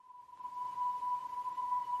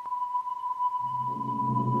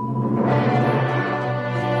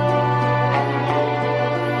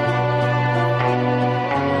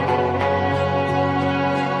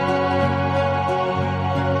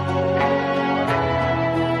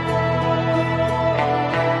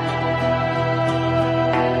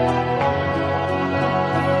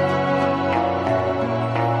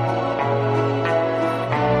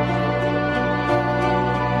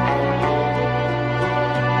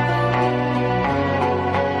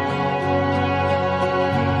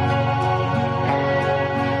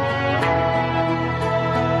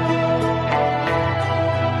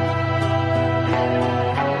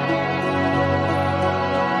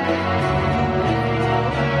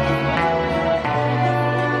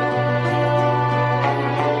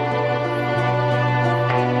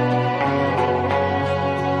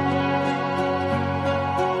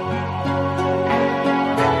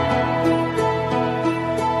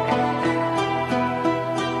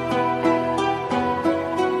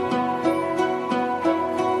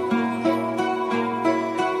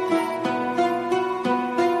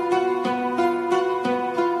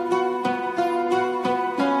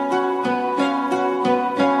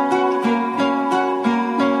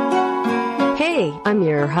I'm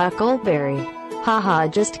your Huckleberry. Haha,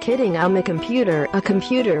 just kidding, I'm a computer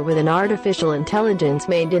with an artificial intelligence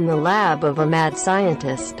made in the lab of a mad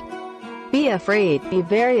scientist. Be afraid, be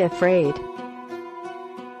very afraid.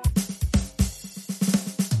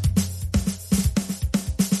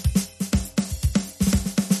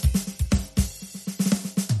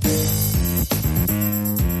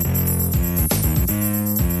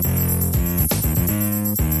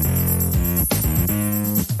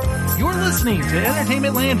 Listening to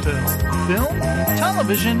Entertainment Landfill. Film,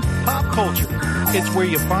 television, pop culture. It's where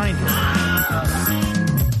you find it.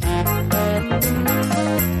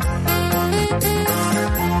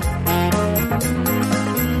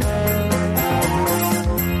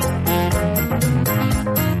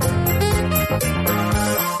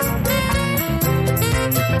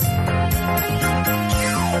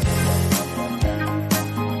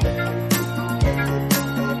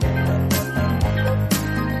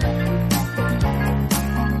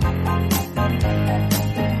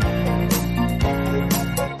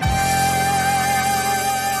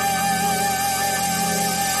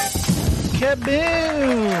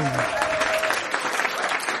 Kaboom!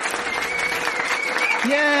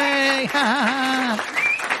 Yay!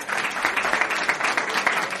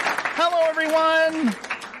 Hello, everyone!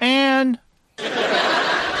 And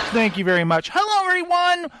thank you very much. Hello,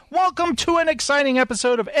 everyone! Welcome to an exciting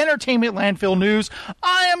episode of Entertainment Landfill News.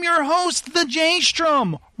 I am your host, the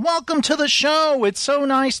J-Strum. Welcome to the show. It's so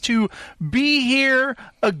nice to be here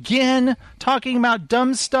again, talking about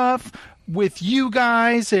dumb stuff with you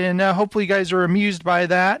guys, and hopefully you guys are amused by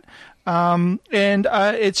that.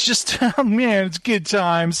 It's just, oh man, it's good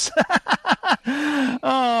times.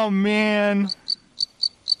 Oh man.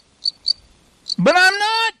 But I'm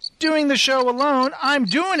not doing the show alone. I'm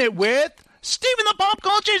doing it with Stephen the Pop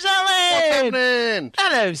Culture Salad. What's happening?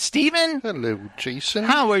 Hello, Stephen. Hello, Jason.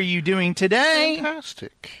 How are you doing today?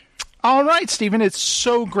 Fantastic. All right, Stephen, it's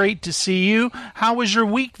so great to see you. How was your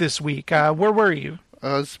week this week? Where were you?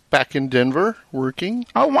 I was back in Denver working.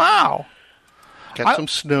 Oh, wow. Got some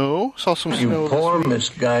snow. Saw some snow. You poor,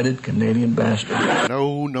 misguided Canadian bastard.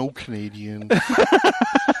 No Canadian.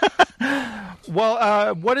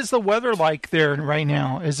 Well, what is the weather like there right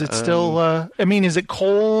now? Is it still, is it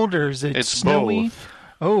cold or is it snowy? Both.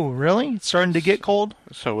 Oh, really? It's starting to get cold?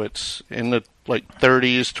 So it's in the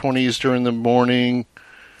 30s, 20s during the morning,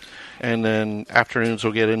 and then afternoons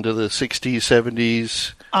will get into the 60s,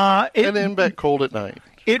 70s. And then back cold at night.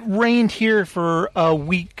 It rained here for a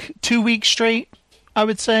week, 2 weeks straight, I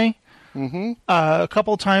would say. Mm-hmm. A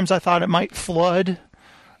couple of times I thought it might flood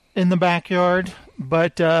in the backyard,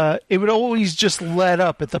 but it would always just let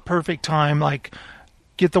up at the perfect time, like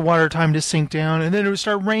get the water time to sink down, and then it would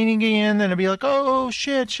start raining again, then it'd be like, oh,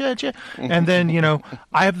 shit. And then,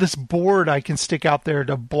 I have this board I can stick out there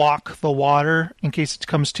to block the water in case it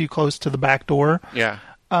comes too close to the back door. Yeah.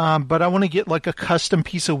 But I want to get like a custom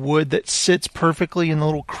piece of wood that sits perfectly in the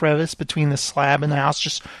little crevice between the slab and the house.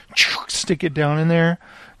 Just stick it down in there.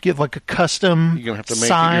 Get like a custom size. You're going to have to make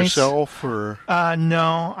it yourself? Or?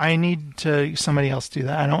 No, I need somebody else do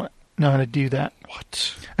that. I don't know how to do that.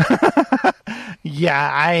 What?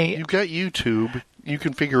 Yeah, You've got YouTube. You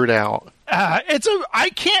can figure it out. I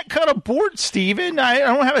can't cut a board, Steven. I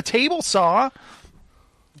don't have a table saw.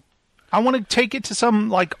 I want to take it to some,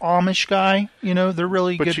 like, Amish guy. They're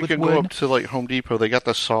really good with wood. But you can go up to, like, Home Depot. They got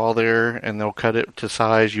the saw there, and they'll cut it to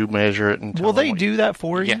size. You measure it and tell Will they them do that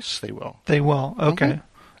for you? Yes, they will. They will. Okay. Mm-hmm.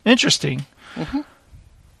 Interesting. Mm-hmm.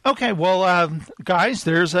 Okay, well, guys,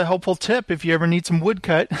 there's a helpful tip if you ever need some wood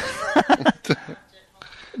cut.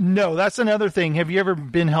 No, that's another thing. Have you ever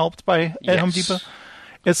been helped at Home Depot?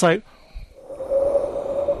 It's like...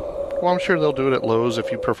 Well, I'm sure they'll do it at Lowe's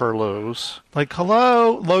if you prefer Lowe's. Like,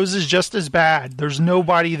 hello, Lowe's is just as bad. There's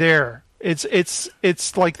nobody there. It's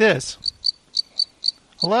like this.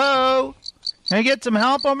 Hello? Can I get some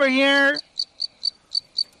help over here?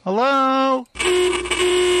 Hello?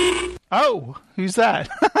 Oh, who's that?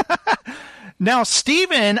 Now,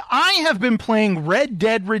 Steven, I have been playing Red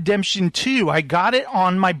Dead Redemption 2. I got it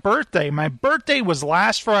on my birthday. My birthday was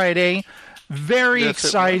last Friday. Very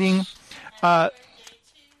exciting.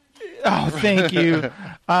 Oh, thank you.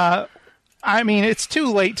 It's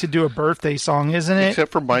too late to do a birthday song, isn't it?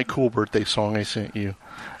 Except for my cool birthday song I sent you.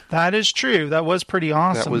 That is true. That was pretty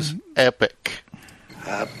awesome. That was epic.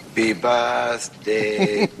 Happy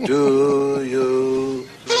birthday to you.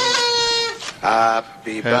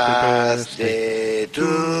 Happy birthday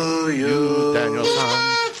to you. Daniel-san.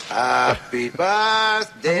 Happy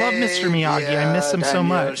birthday. I love Mr. Miyagi. I miss him so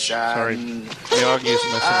much. Sorry. Miyagi's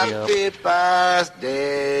messing me up. Happy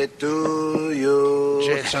birthday to you.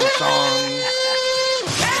 Jason song.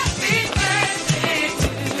 Happy birthday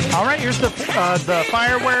All right, here's the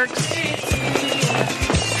fireworks.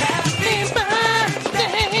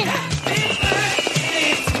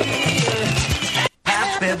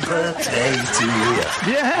 Happy birthday to you.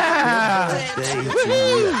 Yeah.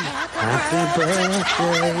 Happy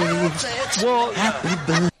birthday.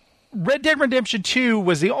 Well, Red Dead Redemption 2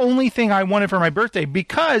 was the only thing I wanted for my birthday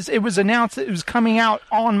because it was announced that it was coming out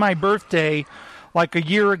on my birthday like a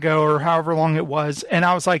year ago or however long it was. And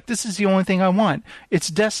I was like, this is the only thing I want. It's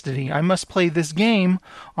Destiny. I must play this game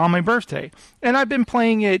on my birthday. And I've been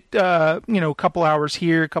playing it, a couple hours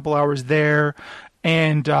here, a couple hours there.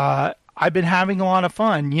 And, I've been having a lot of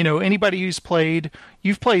fun. Anybody who's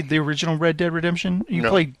you've played the original Red Dead Redemption? You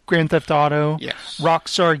played Grand Theft Auto? Yes.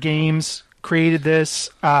 Rockstar Games created this.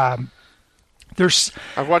 I've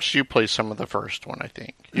watched you play some of the first one, I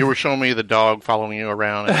think. You were showing me the dog following you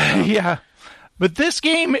around. Yeah. But this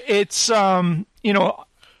game, it's,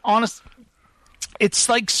 honest, it's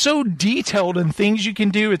like so detailed in things you can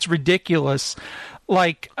do. It's ridiculous.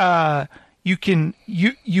 Like, you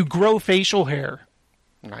grow facial hair.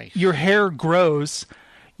 Nice. Your hair grows.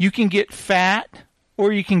 You can get fat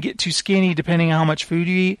or you can get too skinny depending on how much food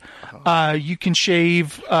you eat. You can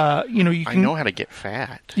shave, I know how to get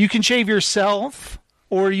fat. You can shave yourself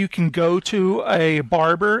or you can go to a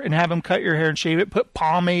barber and have him cut your hair and shave it, put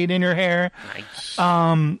pomade in your hair.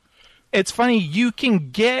 Nice. It's funny, you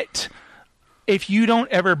can get, if you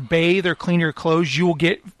don't ever bathe or clean your clothes, you will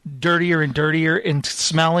get dirtier and dirtier and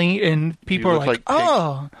smelly, and people are like,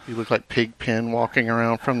 oh. You look like Pigpen walking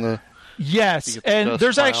around from the... Yes, and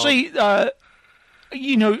there's actually,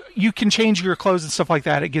 you can change your clothes and stuff like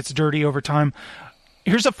that. It gets dirty over time.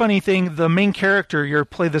 Here's a funny thing. The main character, you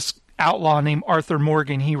play this outlaw named Arthur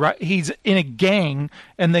Morgan. He's in a gang,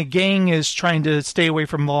 and the gang is trying to stay away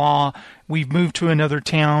from the law. We've moved to another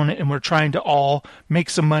town, and we're trying to all make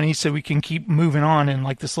some money so we can keep moving on in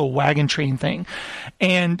like this little wagon train thing.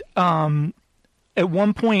 And at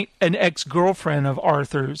one point, an ex-girlfriend of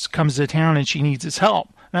Arthur's comes to town, and she needs his help.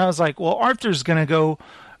 And I was like, well, Arthur's going to go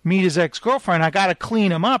meet his ex-girlfriend. I got to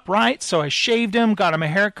clean him up, right? So I shaved him, got him a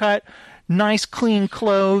haircut, nice clean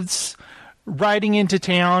clothes. Riding into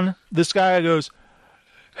town, this guy goes,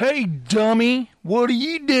 "Hey, dummy, what are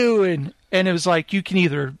you doing?" And it was like, you can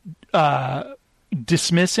either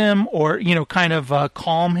dismiss him or, kind of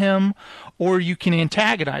calm him, or you can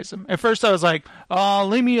antagonize him. At first I was like, "Oh,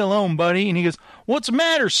 leave me alone, buddy." And he goes, "What's the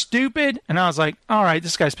matter, stupid?" And I was like, all right,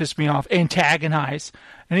 this guy's pissed me off. Antagonize.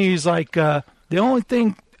 And he's like, the only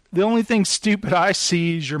thing stupid I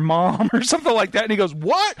see is your mom," or something like that. And he goes,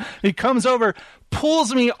 "What?" And he comes over,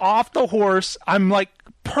 pulls me off the horse. I'm like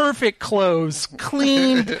perfect clothes,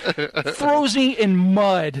 clean, throws me in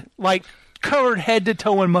mud, like covered head to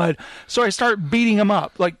toe in mud. So I start beating him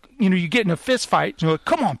up. Like, you get in a fist fight. You're like,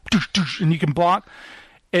 "Come on," and you can block.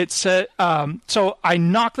 So I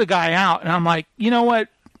knock the guy out, and I'm like, you know what?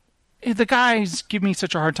 The guy's giving me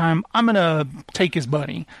such a hard time. I'm going to take his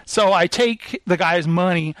money. So I take the guy's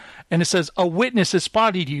money, and it says, "A witness has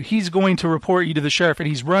spotted you. He's going to report you to the sheriff," and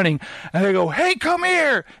he's running. And they go, "Hey, come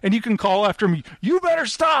here." And you can call after me, "You better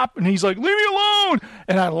stop." And he's like, "Leave me alone."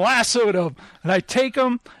 And I lassoed him, and I take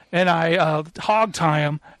him, and I hog tie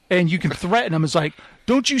him, and you can threaten him. It's like,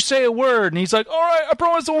 "Don't you say a word." And he's like, "All right, I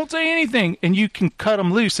promise I won't say anything." And you can cut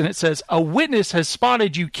him loose, and it says, "A witness has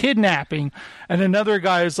spotted you kidnapping." And another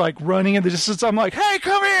guy is like running in the distance. I'm like, "Hey,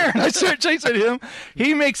 come here." And I start chasing him.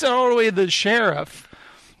 He makes it all the way to the sheriff.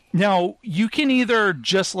 Now, you can either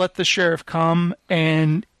just let the sheriff come,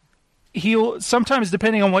 and he'll, sometimes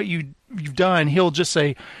depending on what you've done, he'll just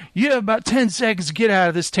say, "You have about 10 seconds to get out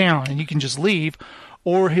of this town," and you can just leave.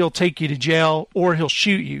 Or he'll take you to jail, or he'll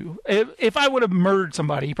shoot you. If I would have murdered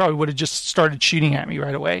somebody, he probably would have just started shooting at me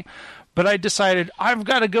right away. But I decided, I've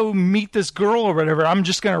got to go meet this girl or whatever. I'm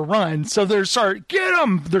just going to run. So they're get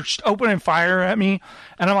them! They're opening fire at me.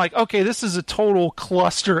 And I'm like, okay, this is a total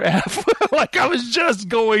cluster F. Like, I was just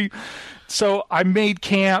going. So I made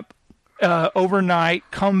camp overnight,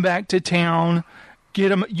 come back to town, get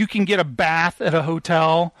them. You can get a bath at a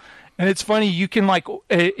hotel. And it's funny, you can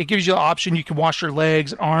it gives you the option, you can wash your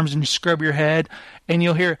legs and arms and you scrub your head, and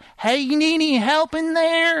you'll hear, "Hey, you need any help in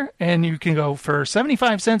there?" And you can go, for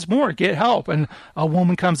 75 cents more, get help. And a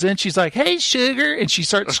woman comes in, she's like, "Hey, sugar," and she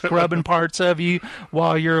starts scrubbing parts of you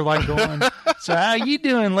while you're like going, "So how you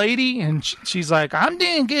doing, lady?" And she's like, "I'm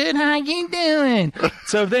doing good, how you doing?"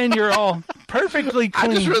 So then you're all perfectly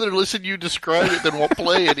clean. I'd just rather listen to you describe it than we'll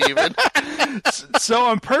play it even. So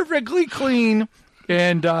I'm perfectly clean.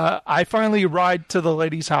 And I finally ride to the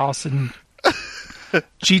lady's house, and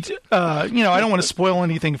I don't want to spoil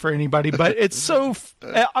anything for anybody, but it's so.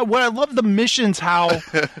 What I love the missions, how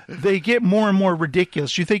they get more and more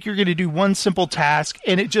ridiculous. You think you're going to do one simple task,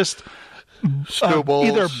 and it just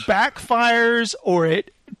either backfires or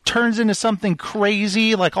it turns into something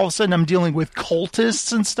crazy. Like all of a sudden, I'm dealing with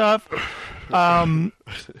cultists and stuff.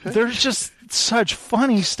 There's just such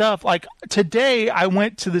funny stuff. Like today, I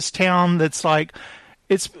went to this town that's like.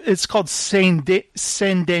 It's called Saint Denis,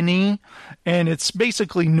 and it's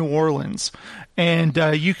basically New Orleans. And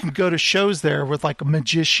you can go to shows there with like a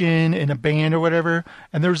magician and a band or whatever.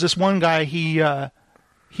 And there's this one guy, he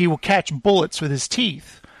will catch bullets with his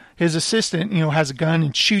teeth. His assistant, has a gun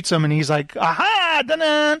and shoots them, and he's like, aha,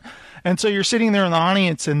 dun-dun. And so you're sitting there in the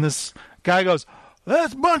audience, and this guy goes,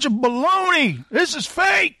 that's a bunch of baloney. This is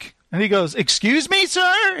fake. And he goes, excuse me,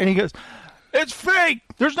 sir? And he goes, it's fake.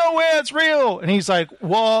 There's no way it's real. And he's like,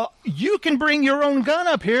 well, you can bring your own gun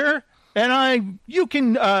up here, and you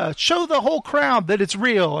can show the whole crowd that it's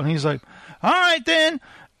real. And he's like, all right, then.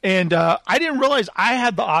 And I didn't realize I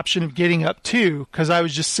had the option of getting up, too, because I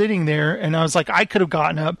was just sitting there, and I was like, I could have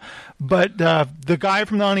gotten up. But the guy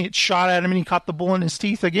from the audience shot at him, and he caught the bullet in his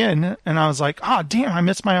teeth again. And I was like, oh, damn, I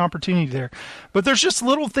missed my opportunity there. But there's just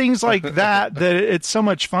little things like that it's so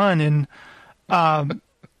much fun. And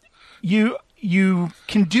you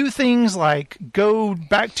can do things like go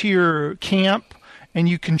back to your camp and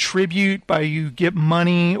you contribute by you get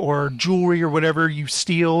money or jewelry or whatever you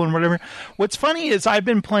steal and whatever. What's funny is I've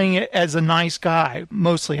been playing it as a nice guy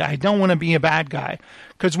mostly. I don't want to be a bad guy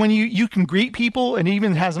because when you can greet people and it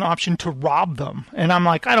even has an option to rob them. And I'm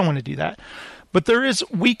like, I don't want to do that. But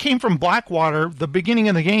we came from Blackwater. The beginning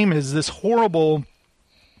of the game is this horrible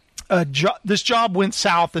this job went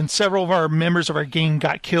south and several of our members of our gang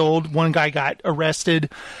got killed. One guy got arrested.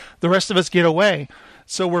 The rest of us get away.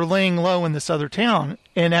 So we're laying low in this other town.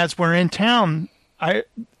 And as we're in town,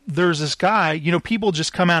 there's this guy, people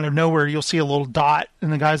just come out of nowhere. You'll see a little dot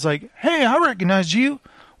and the guy's like, hey, I recognize you.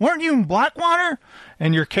 Weren't you in Blackwater?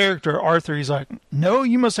 And your character, Arthur, he's like, no,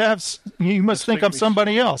 you must think I'm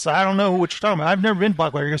somebody else. I don't know what you're talking about. I've never been to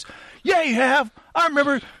Blackwater. He goes, yeah, you have. I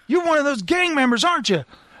remember you're one of those gang members, aren't you?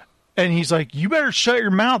 And he's like, you better shut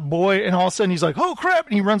your mouth, boy. And all of a sudden he's like, oh, crap.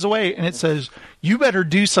 And he runs away. And it says, you better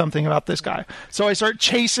do something about this guy. So I start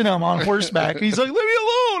chasing him on horseback. He's like, leave me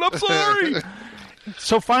alone. I'm sorry.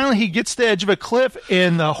 So finally he gets to the edge of a cliff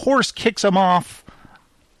and the horse kicks him off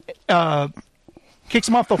the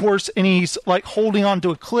horse. And he's like holding onto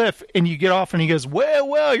a cliff. And you get off and he goes,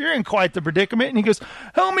 well, you're in quite the predicament. And he goes,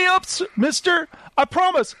 help me up, mister. I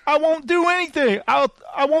promise I won't do anything. I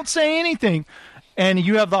won't say anything. And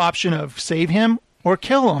you have the option of save him or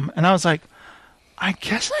kill him. And I was like, I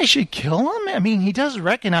guess I should kill him. I mean, he does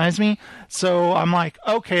recognize me. So I'm like,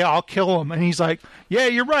 okay, I'll kill him. And he's like, yeah,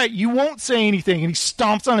 you're right. You won't say anything. And he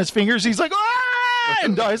stomps on his fingers. He's like, ah,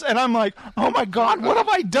 and dies. And I'm like, oh my God, what have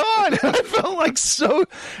I done? And I felt like so.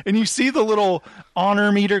 And you see the little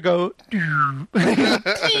honor meter go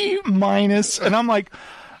minus. And I'm like,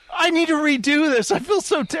 I need to redo this. I feel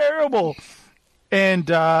so terrible.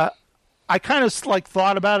 And, I kind of like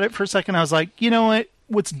thought about it for a second. I was like, you know what?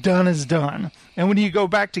 What's done is done. And when you go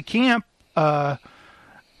back to camp,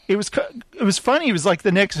 it was funny. It was like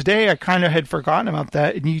the next day I kind of had forgotten about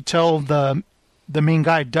that. And you tell the main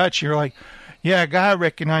guy, Dutch, you're like, yeah, a guy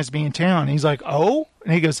recognized me in town. And he's like, oh?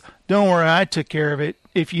 And he goes, don't worry, I took care of it,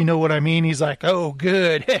 if you know what I mean. He's like, oh,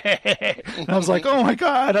 good. And I was like, oh my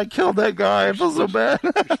God, I killed that guy. I feel so bad.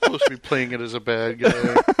 You're supposed to be playing it as a bad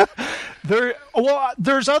guy.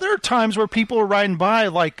 There's other times where people are riding by,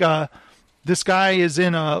 like this guy is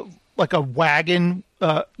in a wagon,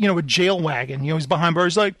 a jail wagon. He's behind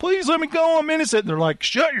bars. He's like, please let me go. I'm innocent. And they're like,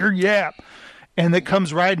 shut your yap. And it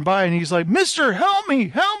comes riding by, and he's like, mister, help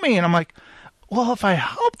me. And I'm like, well, if I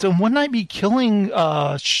helped him, wouldn't I be killing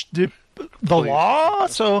the law?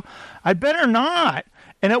 So I better not.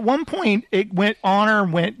 And at one point, honor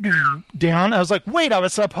went down. I was like, wait, I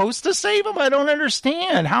was supposed to save him? I don't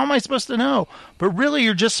understand. How am I supposed to know? But really,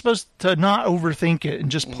 you're just supposed to not overthink it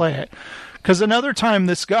and just play it. Because another time,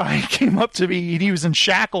 this guy came up to me, and he was in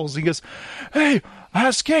shackles. He goes, hey, I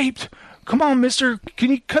escaped. Come on, mister.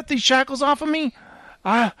 Can you cut these shackles off of me?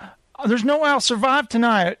 There's no way I'll survive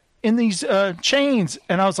tonight in these chains.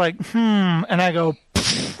 And I was like, And I go,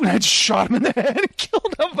 and I just shot him in the head and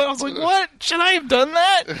killed him. But I was like, what? Should I have done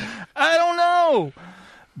that? I don't know.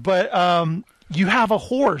 But you have a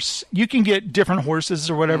horse. You can get different horses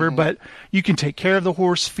or whatever, but you can take care of the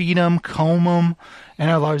horse, feed him, comb him. And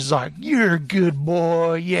I was like, you're a good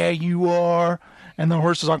boy. Yeah, you are. And the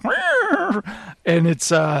horse is like, and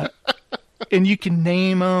it's and you can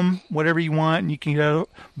name them whatever you want, and you can go.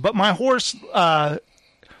 But my horse,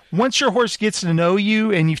 once your horse gets to know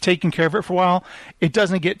you and you've taken care of it for a while, it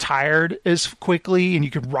doesn't get tired as quickly, and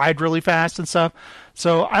you can ride really fast and stuff.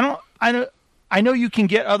 So I know you can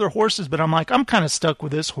get other horses, but I'm like, I'm kind of stuck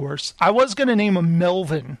with this horse. I was going to name him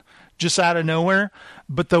Melvin just out of nowhere,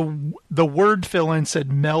 but the word fill-in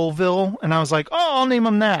said Melville, and I was like, oh, I'll name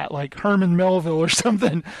him that, like Herman Melville or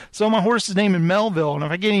something. So my horse is named Melville, and if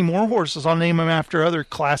I get any more horses, I'll name them after other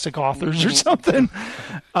classic authors or something.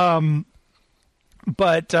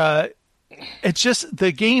 But it's just,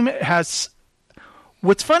 the game has...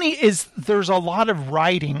 What's funny is there's a lot of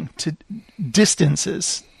riding to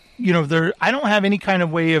distances. You know, I don't have any kind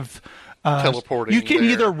of way of... teleporting. You can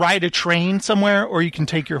either ride a train somewhere or you can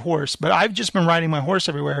take your horse. But I've just been riding my horse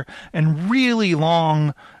everywhere and really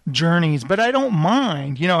long journeys. But I don't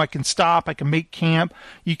mind. You know, I can stop. I can make camp.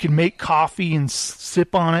 You can make coffee and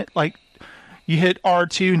sip on it. Like, you hit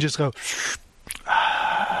R2 and just go...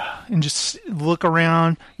 and just look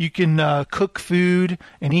around. You can cook food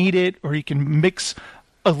and eat it, or you can mix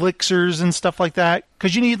elixirs and stuff like that.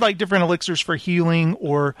 Because you need, like, different elixirs for healing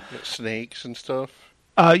or... snakes and stuff.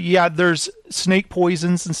 Yeah, there's snake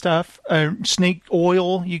poisons and stuff. Snake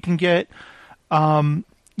oil you can get.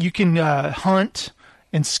 You can hunt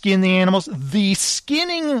and skin the animals. The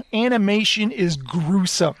skinning animation is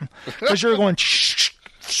gruesome because you're going.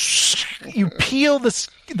 You peel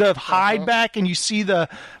the hide back and you see the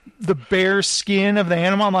bare skin of the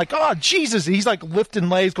animal. I'm like, oh Jesus! He's like lifting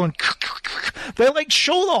legs, going. They like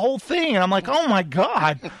show the whole thing, and I'm like, oh my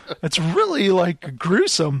God, it's really like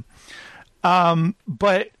gruesome.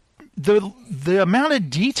 But the amount of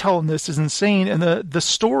detail in this is insane, and the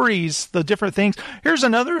stories, the different things. Here's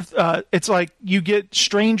another. It's like you get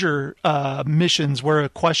stranger missions where a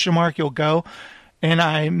question mark you'll go, and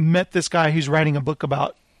I met this guy who's writing a book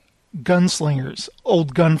about gunslingers,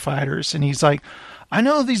 old gunfighters, and he's like, I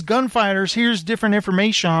know these gunfighters. Here's different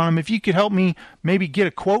information on them. If you could help me maybe get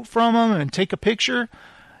a quote from them and take a picture.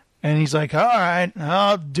 And he's like, all right,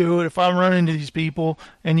 I'll do it if I run into these people.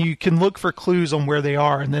 And you can look for clues on where they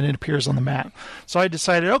are, and then it appears on the map. So I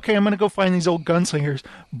decided, okay, I'm going to go find these old gunslingers.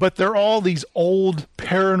 But they're all these old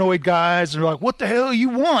paranoid guys. And they're like, what the hell you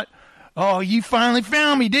want? Oh, you finally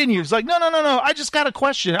found me, didn't you? It's like, no. I just got a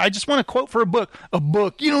question. I just want a quote for a book. A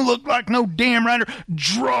book. You don't look like no damn writer.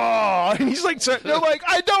 Draw. And he's like, they're like,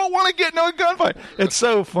 I don't want to get no gunfight. It's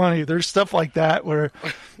so funny. There's stuff like that where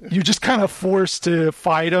you're just kind of forced to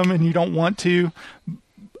fight them and you don't want to.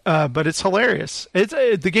 But it's hilarious.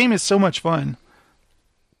 The game is so much fun.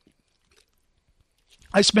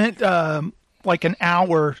 I spent like an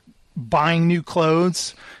hour buying new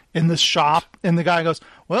clothes in this shop, and the guy goes,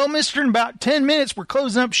 well, mister, in about 10 minutes we're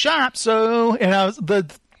closing up shop, so... And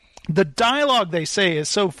the dialogue they say is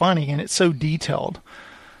so funny, and it's so detailed.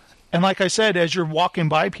 And like I said, as you're walking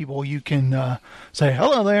by people, you can say,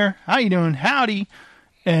 hello there, how you doing, howdy.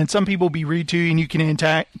 And some people be rude to you, and you can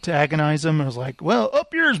antagonize them. And I was like, well,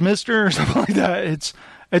 up yours, mister, or something like that. It's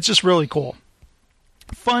just really cool.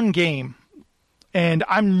 Fun game. And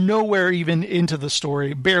I'm nowhere even into the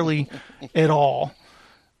story, barely at all.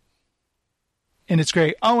 And it's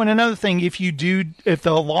great. Oh, and another thing, if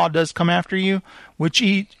the law does come after you, which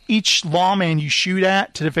each lawman you shoot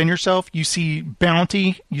at to defend yourself, you see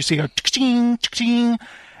bounty, you see a ching, ching.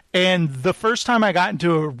 And the first time I got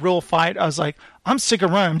into a real fight, I was like, I'm sick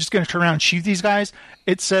of running. I'm just going to turn around and shoot these guys.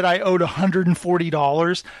 It said I owed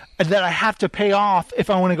 $140 that I have to pay off if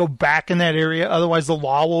I want to go back in that area. Otherwise, the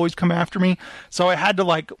law will always come after me. So I had to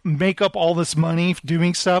like make up all this money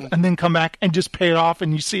doing stuff and then come back and just pay it off.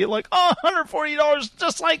 And you see it like, oh, $140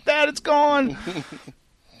 just like that. It's gone.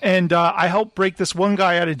 And I helped break this one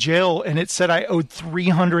guy out of jail, and it said I owed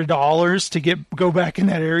 $300 to go back in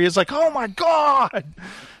that area. It's like, oh my God.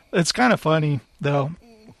 It's kind of funny, though.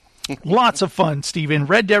 Lots of fun, Steven.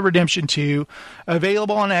 Red Dead Redemption 2,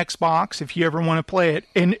 available on Xbox if you ever want to play it.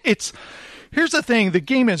 And here's the thing, the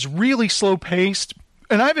game is really slow-paced,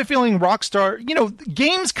 and I have a feeling Rockstar,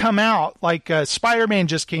 games come out, like Spider-Man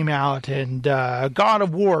just came out, and God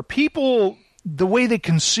of War. People, the way they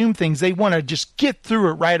consume things, they want to just get through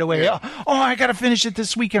it right away. Yeah. Oh, I got to finish it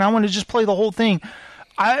this weekend. I want to just play the whole thing.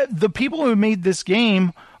 The people who made this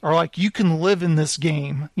game are like, you can live in this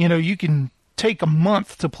game. You can take a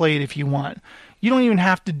month to play it if you want. You don't even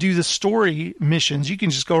have to do the story missions. You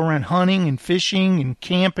can just go around hunting and fishing and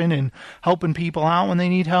camping and helping people out when they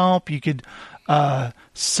need help. You could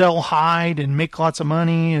sell hide and make lots of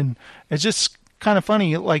money. And it's just kind of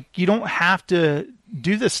funny. Like, you don't have to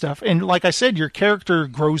do this stuff. And like I said, your character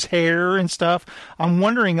grows hair and stuff. I'm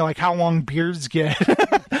wondering like how long beards get.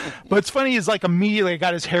 But it's funny is like immediately I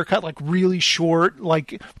got his haircut like really short,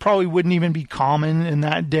 like probably wouldn't even be common in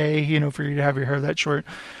that day, you know, for you to have your hair that short.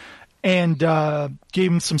 And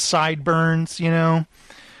gave him some sideburns, you know.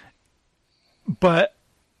 But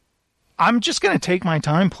I'm just going to take my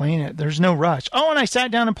time playing it. There's no rush. Oh, and I sat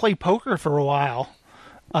down and played poker for a while.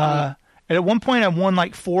 And at one point I won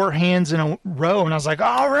like 4 hands in a row, and I was like,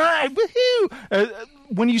 all right, woohoo!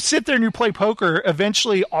 When you sit there and you play poker,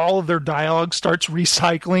 eventually all of their dialogue starts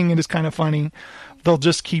recycling, and it's kind of funny. They'll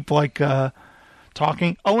just keep like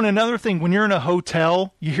talking. Oh, and another thing, when you're in a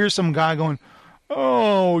hotel, you hear some guy going,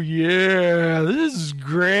 oh, yeah, this is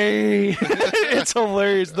great. It's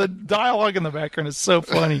hilarious. The dialogue in the background is so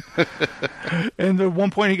funny. And at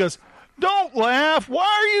one point he goes, don't laugh. Why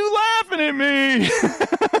are you laughing at me?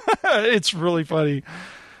 It's really funny.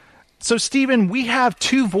 So, Steven, we have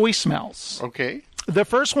 2 voicemails. Okay. The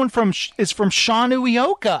first one is from Sean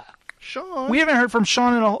Uyoka. Sean. We haven't heard from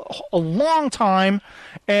Sean in a long time.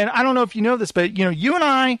 And I don't know if you know this, but, you know, you and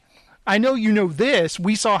I know you know this.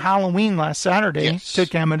 We saw Halloween last Saturday. Yes.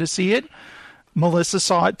 Took Emma to see it. Melissa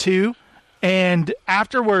saw it too. And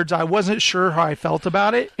afterwards, I wasn't sure how I felt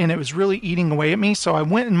about it, and it was really eating away at me. So I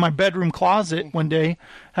went in my bedroom closet one day.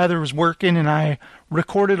 Heather was working, and I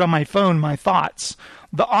recorded on my phone my thoughts.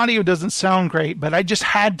 The audio doesn't sound great, but I just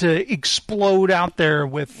had to explode out there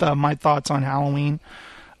with my thoughts on Halloween.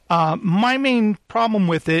 My main problem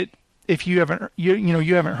with it, if you haven't,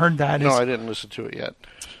 you haven't heard that. No, I didn't listen to it yet.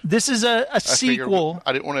 This is a sequel.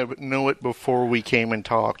 I didn't want to know it before we came and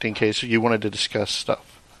talked in case you wanted to discuss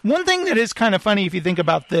stuff. One thing that is kind of funny if you think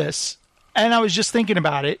about this, and I was just thinking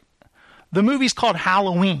about it, the movie's called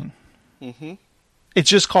Halloween. Mm-hmm. It's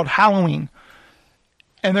just called Halloween.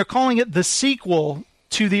 And they're calling it the sequel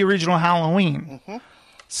to the original Halloween. Mm-hmm.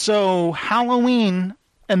 So Halloween,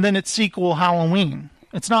 and then its sequel Halloween.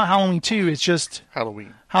 It's not Halloween 2, it's just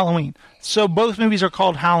Halloween. So both movies are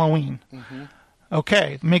called Halloween. Mm-hmm.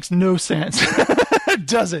 Okay, makes no sense.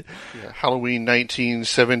 Does it? Yeah, Halloween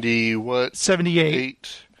 1970 what?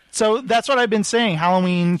 78. So that's what I've been saying,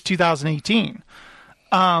 Halloween 2018.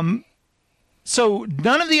 So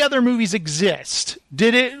none of the other movies exist.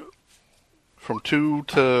 Did it? From 2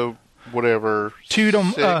 to whatever. 2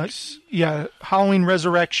 to, 6. Yeah, Halloween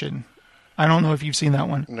Resurrection. I don't know if you've seen that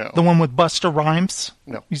one. No. The one with Busta Rhymes?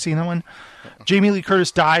 No. You seen that one? Uh-uh. Jamie Lee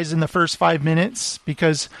Curtis dies in the first 5 minutes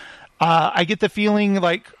because I get the feeling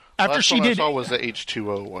like after last she one did. I saw was the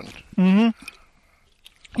H2O one. Mm-hmm.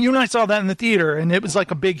 You and I saw that in the theater, and it was like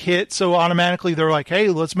a big hit. So automatically they're like, "Hey,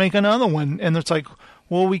 let's make another one." And it's like,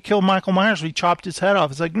 "Well, we killed Michael Myers. We chopped his head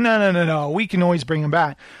off." It's like, no. We can always bring him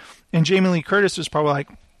back. And Jamie Lee Curtis was probably like,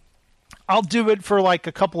 "I'll do it for like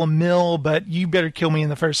a couple of mil, but you better kill me in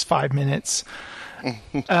the first 5 minutes."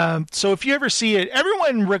 So if you ever see it,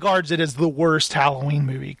 everyone regards it as the worst Halloween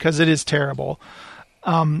movie because it is terrible.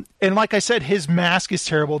 And like I said, his mask is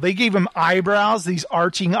terrible. They gave him eyebrows, these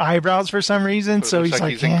arching eyebrows for some reason. So he's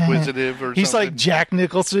like he's inquisitive or he's something. like Jack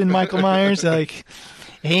Nicholson, Michael Myers. Like,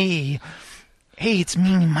 hey, it's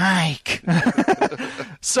me, Mike.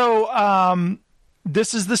 So,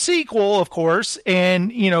 this is the sequel, of course.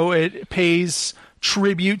 And, you know, it pays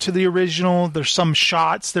tribute to the original. There's some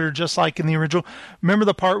shots that are just like in the original. Remember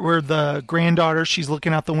the part where the granddaughter, she's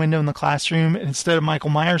looking out the window in the classroom, and instead of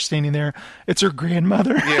Michael Myers standing there, it's her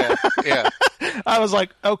grandmother. Yeah. I was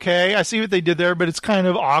like, okay, I see what they did there, but it's kind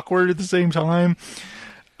of awkward at the same time.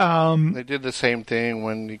 They did the same thing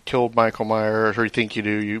when he killed Michael Myers, or you think you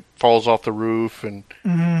do. You falls off the roof and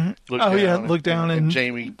look down and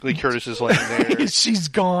Jamie Lee Curtis is laying there. She's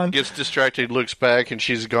gone. Gets distracted, looks back, and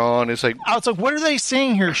she's gone. It's like, I was like, what are they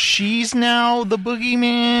saying here? She's now the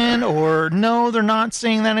boogeyman, or no, they're not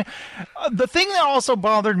saying that. The thing that also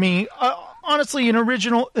bothered me, honestly, in the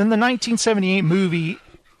 1978 movie,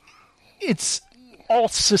 it's all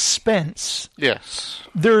suspense. Yes.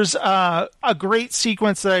 There's a great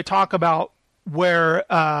sequence that I talk about where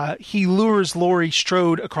he lures Laurie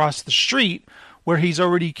Strode across the street, where he's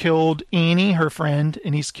already killed Annie, her friend,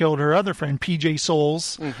 and he's killed her other friend, PJ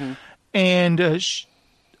Souls. Mm-hmm. And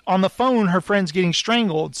on the phone, her friend's getting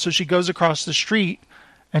strangled, so she goes across the street,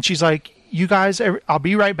 and she's like, you guys, I'll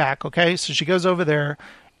be right back, okay? So she goes over there,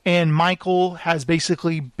 and Michael has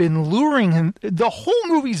basically been luring him. The whole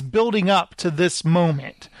movie's building up to this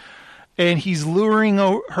moment. And he's luring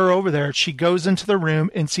her over there. She goes into the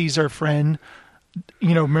room and sees her friend.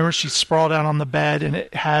 You know, remember, she's sprawled out on the bed, and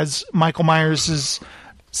it has Michael Myers'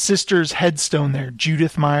 sister's headstone there,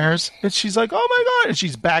 Judith Myers. And she's like, oh my God. And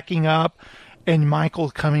she's backing up, and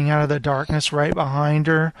Michael coming out of the darkness right behind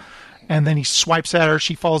her. And then he swipes at her.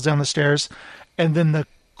 She falls down the stairs. And then the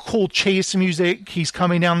cool chase music. He's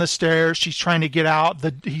coming down the stairs. She's trying to get out.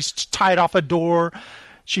 He's tied off a door.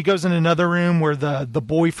 She goes in another room where the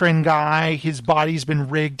boyfriend guy, his body's been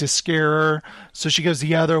rigged to scare her. So she goes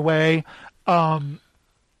the other way.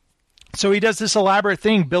 So he does this elaborate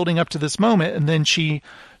thing building up to this moment. And then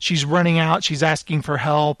she's running out. She's asking for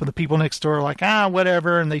help. And the people next door are like,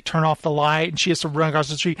 whatever. And they turn off the light. And she has to run across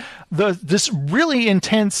the street. This really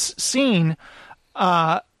intense scene.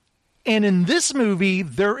 And in this movie,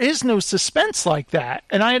 there is no suspense like that.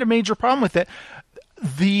 And I had a major problem with it.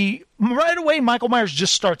 Right away, Michael Myers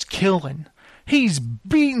just starts killing. He's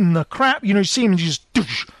beating the crap. You see him just,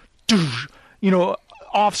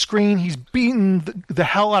 off screen. He's beating the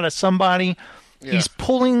hell out of somebody. Yeah. He's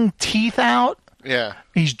pulling teeth out. Yeah.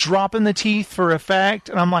 He's dropping the teeth for effect.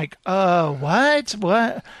 And I'm like, what?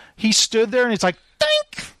 What? He stood there and it's like,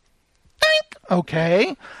 think.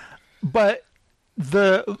 Okay. But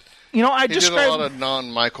I did a lot of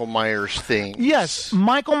non-Michael Myers things. Yes,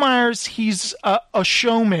 Michael Myers, he's a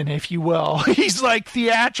showman, if you will. He's like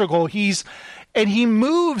theatrical. And he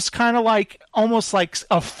moves kind of like, almost like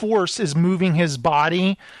a force is moving his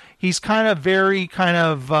body. He's kind of very kind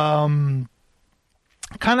of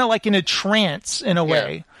like in a trance in a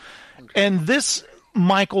way. Okay. And this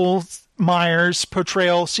Michael Myers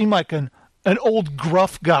portrayal seemed like an old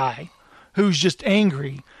gruff guy who's just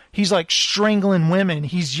angry. He's like strangling women.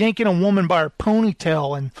 He's yanking a woman by her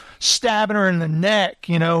ponytail and stabbing her in the neck.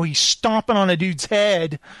 He's stomping on a dude's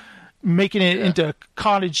head, making it into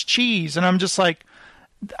cottage cheese. And I'm just like,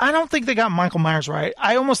 I don't think they got Michael Myers right.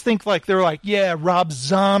 I almost think like they're like, Rob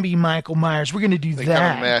Zombie Michael Myers. We're going to do that. They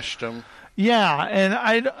kind of mashed him. Yeah,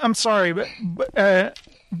 and I'm sorry, but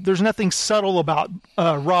there's nothing subtle about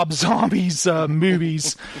Rob Zombie's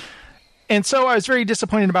movies. And so I was very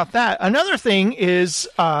disappointed about that. Another thing is,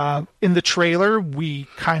 in the trailer, we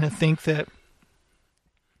kind of think that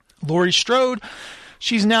Laurie Strode,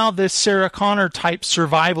 she's now this Sarah Connor type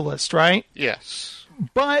survivalist, right? Yes.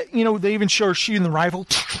 But, they even show her shooting the rifle.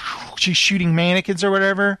 She's shooting mannequins or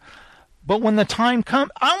whatever. But when the time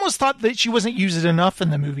comes, I almost thought that she wasn't used enough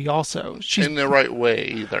in the movie also. She's in the right way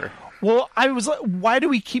either. Well, I was like, why do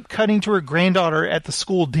we keep cutting to her granddaughter at the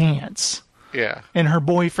school dance? Yeah. And her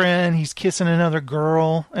boyfriend, he's kissing another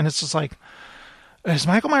girl. And it's just like, is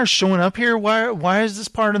Michael Myers showing up here? Why is this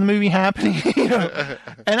part of the movie happening?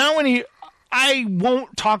 And I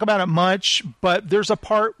won't talk about it much, but there's a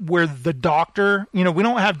part where the doctor, we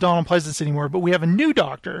don't have Donald Pleasance anymore, but we have a new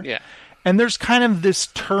doctor. Yeah. And there's kind of this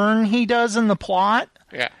turn he does in the plot.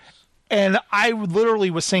 Yeah. And I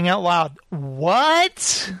literally was saying out loud,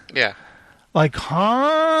 what? Yeah. Like,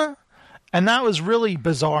 huh? And that was really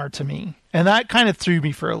bizarre to me. And that kind of threw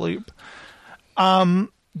me for a loop.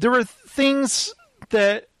 There were things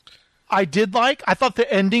that I did like. I thought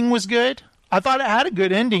the ending was good. I thought it had a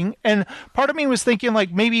good ending. And part of me was thinking,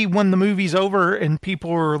 like, maybe when the movie's over and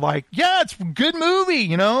people were like, yeah, it's a good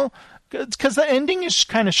movie, because the ending is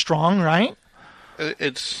kind of strong, right?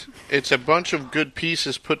 It's a bunch of good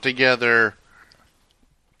pieces put together,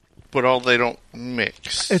 but all they don't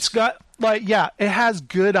mix. It's got... it has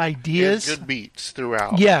good ideas. It has good beats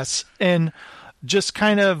throughout. Yes, and just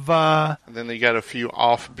kind of... and then they got a few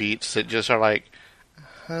off beats that just are like...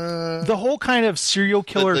 the whole kind of serial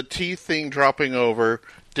killer... The teeth thing dropping over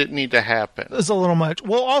didn't need to happen. It's a little much.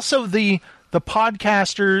 Well, also the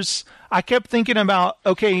podcasters... I kept thinking about,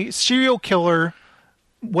 okay, serial killer,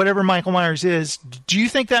 whatever Michael Myers is, do you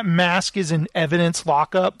think that mask is in evidence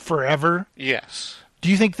lockup forever? Yes. Do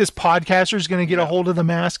you think this podcaster is going to get a hold of the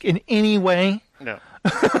mask in any way? No.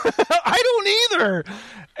 I don't either.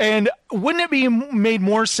 And wouldn't it be made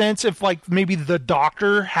more sense if, like, maybe the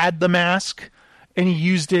doctor had the mask and he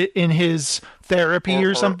used it in his therapy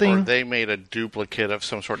or something? Or they made a duplicate of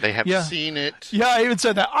some sort. They have seen it. Yeah, I even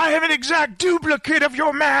said that. I have an exact duplicate of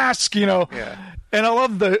your mask, Yeah. And I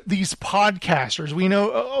love these podcasters. We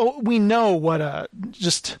know what a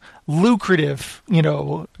just lucrative,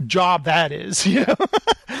 job that is.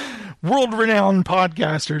 World-renowned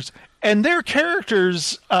podcasters. And their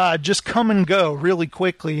characters just come and go really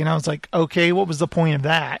quickly. And I was like, okay, what was the point of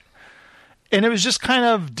that? And it was just kind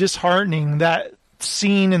of disheartening, that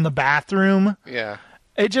scene in the bathroom. Yeah.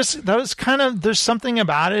 There's something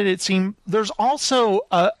about it. It seemed there's also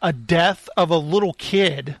a death of a little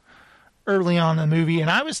kid early on in the movie,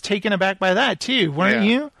 and I was taken aback by that too. Weren't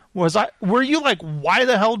you? Were you like, why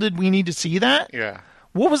the hell did we need to see that? Yeah.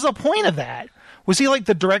 What was the point of that? Was he like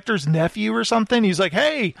the director's nephew or something? He's like,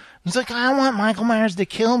 I want Michael Myers to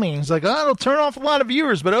kill me. He's like, it'll turn off a lot of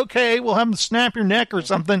viewers, but okay, we'll have him snap your neck or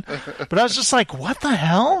something. But I was just like, what the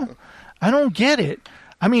hell? I don't get it.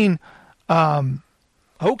 I mean,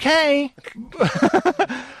 okay.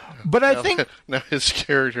 But I think now his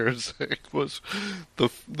character was the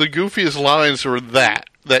goofiest lines were that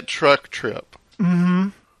truck trip. Mm-hmm.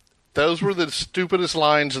 Those were the stupidest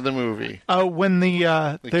lines in the movie. When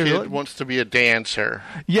the kid wants to be a dancer.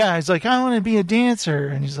 Yeah, he's like, I want to be a dancer,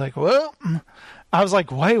 and he's like, well, I was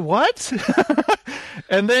like, wait, what?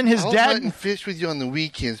 And then his dad letting fish with you on the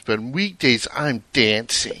weekends, but on weekdays I'm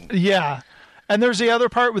dancing. Yeah, and there's the other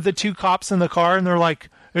part with the two cops in the car, and they're like,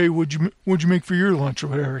 hey, what'd you make for your lunch or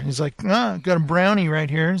whatever? And he's like, got a brownie right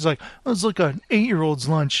here. He's like, oh, it's like an 8-year-old's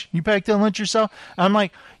lunch. You packed that lunch yourself? And I'm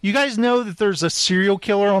like, you guys know that there's a serial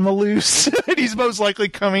killer on the loose, and he's most likely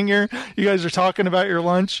coming here. You guys are talking about your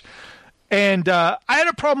lunch. And I had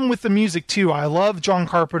a problem with the music, too. I love John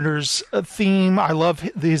Carpenter's theme. I love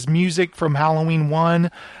his music from Halloween 1.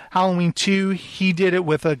 Halloween 2, he did it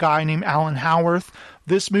with a guy named Alan Howarth.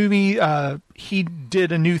 This movie, he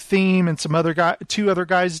did a new theme, and two other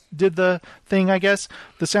guys did the thing, I guess,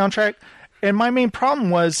 the soundtrack. And my main problem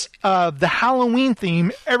was the Halloween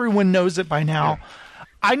theme. Everyone knows it by now. Yeah.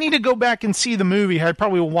 I need to go back and see the movie. I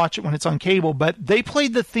probably will watch it when it's on cable, but they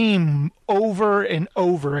played the theme over and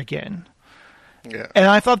over again. Yeah. And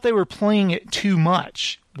I thought they were playing it too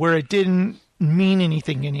much, where it didn't mean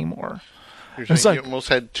anything anymore. You're saying you almost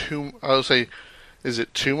had I would say, is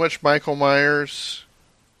it too much Michael Myers?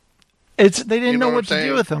 They didn't know what to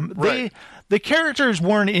do with him. Right. The characters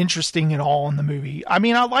weren't interesting at all in the movie. I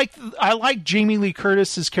mean, I like Jamie Lee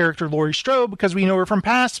Curtis's character Laurie Strode because we know her from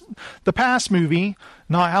the past movie,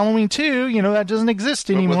 not Halloween 2. You know, that doesn't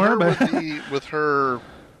exist anymore. With her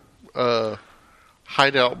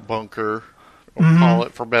hideout bunker, Mm-hmm. call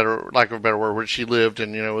it for lack of a better word, where she lived,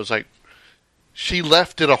 and it was like she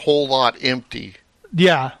left it a whole lot empty.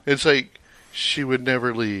 Yeah, it's like she would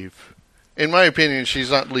never leave. In my opinion, she's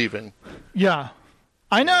not leaving. Yeah,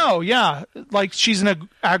 I know. Yeah, like she's an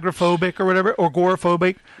agoraphobic or whatever, or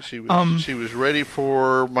agoraphobic. She was ready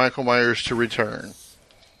for Michael Myers to return.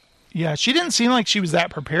 Yeah, she didn't seem like she was that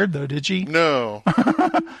prepared, though, did she? No.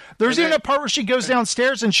 There's even a part where she goes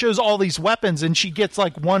downstairs and shows all these weapons, and she gets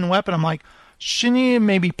like one weapon. I'm like, shouldn't you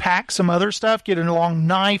maybe pack some other stuff? Get a long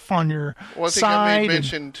knife on your side. I made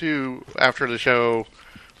mention, too, after the show,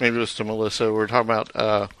 maybe it was to Melissa, we were talking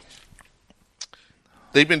about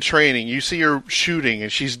they've been training. You see her shooting,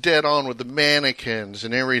 and she's dead on with the mannequins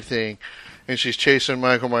and everything, and she's chasing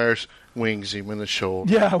Michael Myers, wings him in the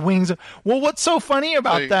shoulder. Yeah, wings him. Well, what's so funny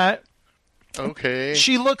about that? Okay.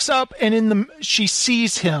 She looks up, and she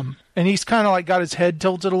sees him, and he's kind of like got his head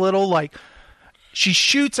tilted a little, like she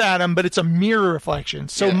shoots at him, but it's a mirror reflection.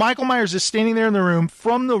 So yeah. Michael Myers is standing there in the room.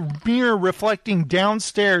 From the mirror reflecting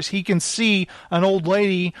downstairs, he can see an old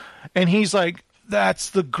lady, and he's like, that's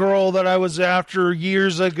the girl that I was after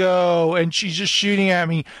years ago, and she's just shooting at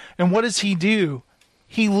me. And what does he do?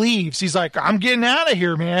 He leaves. He's like, I'm getting out of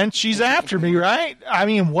here, man. She's after me, right? I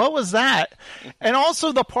mean, what was that? And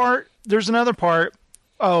also there's another part.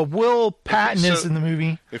 Will Patton is in the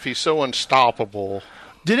movie. If he's so unstoppable.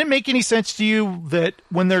 Did it make any sense to you that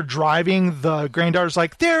when they're driving, the granddaughter's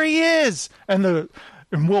like, there he is! And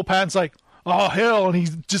Will Patton's like, oh, hell, and he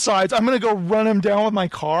decides, I'm going to go run him down with my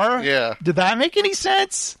car? Yeah. Did that make any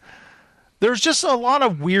sense? There's just a lot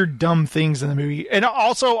of weird, dumb things in the movie. And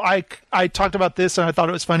also, I talked about this, and I thought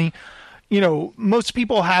it was funny. Most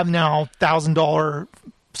people have now $1,000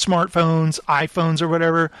 smartphones, iPhones, or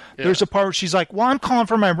whatever. Yeah. There's a part where she's like, well, I'm calling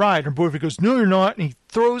for my ride. Her boyfriend goes, no, you're not. And he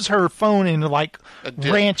throws her phone into, like,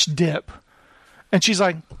 ranch dip. And she's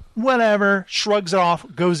like, whatever, shrugs it off,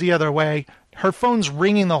 goes the other way. Her phone's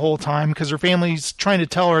ringing the whole time because her family's trying to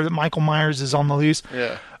tell her that Michael Myers is on the loose.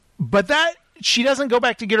 Yeah. But she doesn't go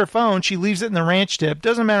back to get her phone. She leaves it in the ranch dip.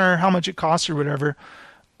 Doesn't matter how much it costs or whatever.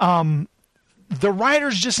 The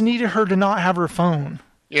writers just needed her to not have her phone.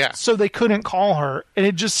 Yeah. So they couldn't call her. And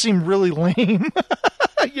it just seemed really lame.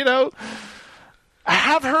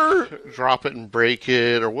 Have her drop it and break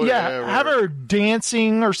it or whatever. Yeah, have her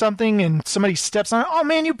dancing or something and somebody steps on it. Oh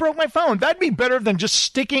man, you broke my phone. That'd be better than just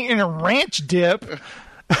sticking in a ranch dip.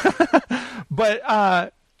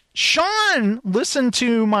 But Sean listened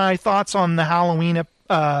to my thoughts on the Halloween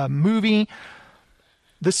movie,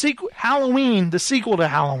 the sequel to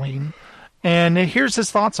Halloween, and here's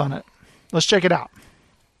his thoughts on it. Let's check it out.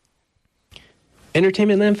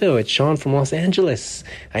 Entertainment Landfill, it's Sean from Los Angeles.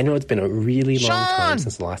 I know it's been a really long time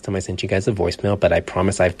since the last time I sent you guys a voicemail, but I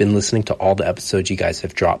promise I've been listening to all the episodes you guys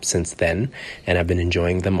have dropped since then, and I've been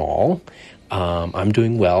enjoying them all. I'm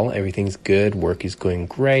doing well. Everything's good. Work is going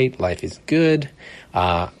great. Life is good.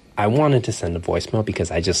 I wanted to send a voicemail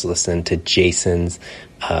because I just listened to Jason's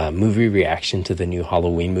movie reaction to the new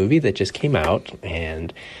Halloween movie that just came out,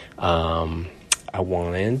 and I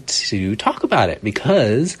wanted to talk about it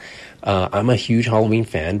because I'm a huge Halloween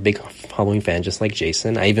fan, big Halloween fan, just like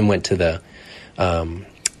Jason. I even went to the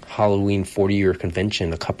Halloween 40-year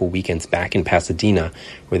convention a couple weekends back in Pasadena,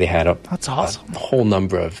 where they had That's awesome. a whole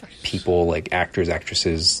number of people, like actors,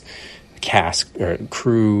 actresses, cast, or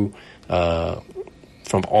crew,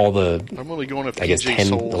 from all the, I'm only going to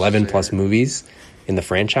 10, 11 plus movies in the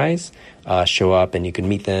franchise, show up, and you could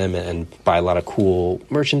meet them and buy a lot of cool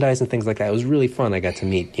merchandise and things like that. It was really fun. I got to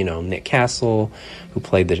meet, Nick Castle, who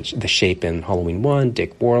played the Shape in Halloween 1,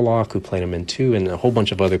 Dick Warlock, who played him in 2, and a whole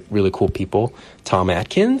bunch of other really cool people. Tom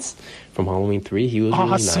Atkins from Halloween 3, he was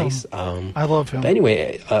awesome. really nice. I love him. But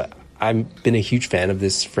anyway, I've been a huge fan of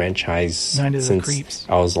this franchise since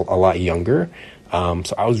I was a lot younger.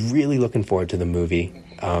 So I was really looking forward to the movie.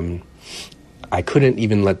 I couldn't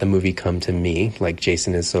even let the movie come to me, like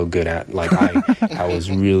Jason is so good at. Like I was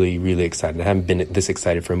really, really excited. I haven't been this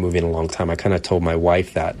excited for a movie in a long time. I kind of told my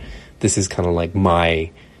wife that this is kind of like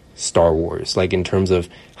my Star Wars, like in terms of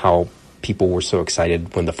how people were so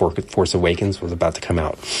excited when The Force Awakens was about to come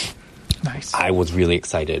out. Nice. I was really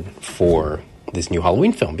excited for this new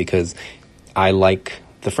Halloween film because I like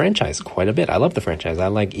the franchise quite a bit. I love the franchise. I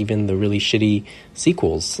like even the really shitty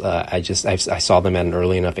sequels. I saw them at an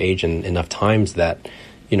early enough age and enough times that,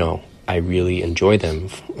 I really enjoy them,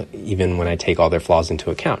 even when I take all their flaws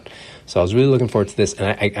into account. So I was really looking forward to this, and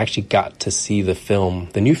I actually got to see the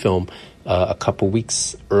new film, a couple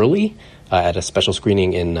weeks early at a special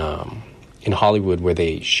screening in Hollywood, where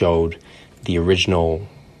they showed the original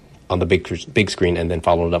on the big screen and then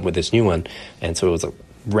followed it up with this new one. And so it was a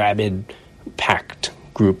rabid, packed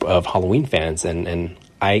group of Halloween fans, and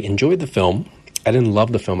I enjoyed the film. I didn't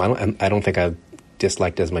love the film. I don't think I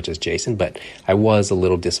disliked it as much as Jason, but I was a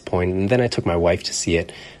little disappointed. And then I took my wife to see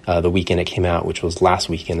it the weekend it came out, which was last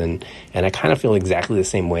weekend, and I kind of feel exactly the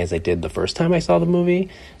same way as I did the first time I saw the movie.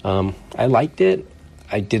 I liked it.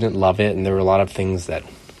 I didn't love it, and there were a lot of things that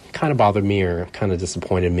kind of bothered me or kind of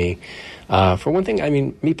disappointed me. For one thing, I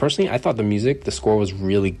mean, me personally, I thought the score was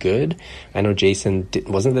really good. I know Jason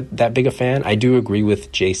wasn't that big a fan. I do agree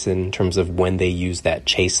with Jason in terms of when they use that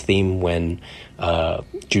chase theme when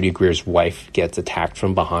Judy Greer's wife gets attacked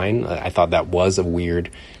from behind. I thought that was a weird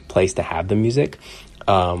place to have the music.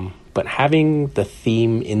 But having the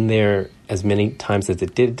theme in there as many times as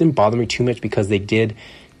it didn't bother me too much because they did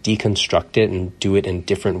deconstruct it and do it in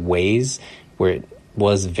different ways where it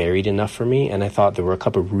was varied enough for me, and I thought there were a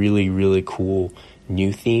couple of really, really cool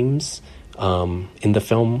new themes in the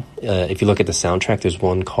film. If you look at the soundtrack, there's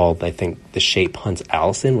one called, I think, The Shape Hunts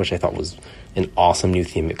Allison, which I thought was an awesome new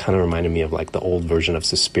theme. It kind of reminded me of like the old version of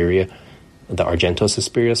Suspiria, the Argento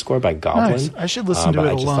Suspiria score by Goblin. Nice. I should listen to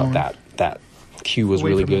it alone. I just thought that cue was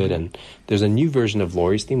really good, and there's a new version of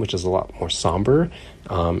Laurie's theme, which is a lot more somber,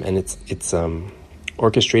 and it's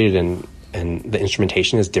orchestrated and the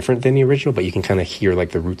instrumentation is different than the original, but you can kind of hear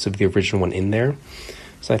like the roots of the original one in there.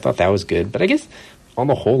 So I thought that was good. But I guess on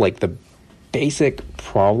the whole, like the basic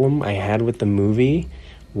problem I had with the movie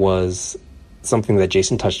was something that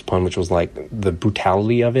Jason touched upon, which was like the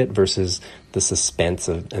brutality of it versus the suspense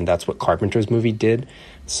and that's what Carpenter's movie did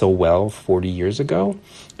so well 40 years ago.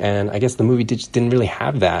 And I guess the movie didn't really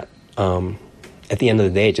have that. At the end of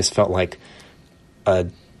the day, it just felt like a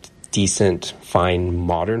decent, fine,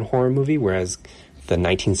 modern horror movie, whereas the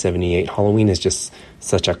 1978 Halloween is just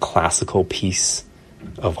such a classical piece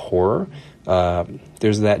of horror.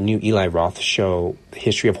 There's that new Eli Roth show,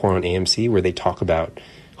 History of Horror on AMC, where they talk about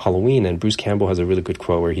Halloween, and Bruce Campbell has a really good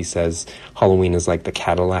quote where he says Halloween is like the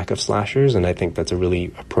Cadillac of slashers, and I think that's a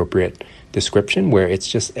really appropriate description, where it's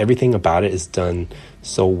just everything about it is done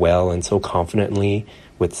so well and so confidently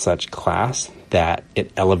with such class that it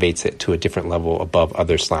elevates it to a different level above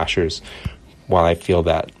other slashers, while I feel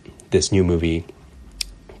that this new movie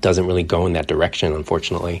doesn't really go in that direction,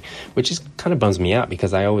 unfortunately, which is kind of bums me out,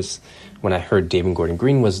 because when I heard David Gordon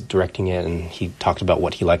Green was directing it and he talked about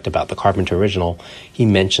what he liked about the Carpenter original, he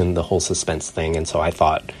mentioned the whole suspense thing, and so I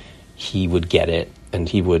thought he would get it and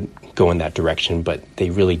he would go in that direction, but they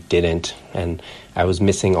really didn't, and I was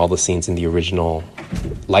missing all the scenes in the original,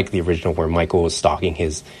 like the original, where Michael was stalking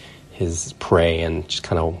his prey and just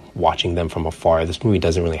kind of watching them from afar. This movie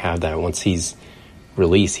doesn't really have that. Once he's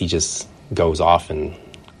released, he just goes off and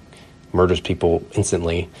murders people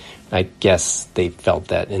instantly. I guess they felt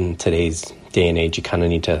that in today's day and age, you kind of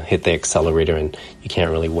need to hit the accelerator and you can't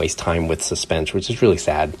really waste time with suspense, which is really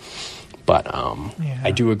sad. But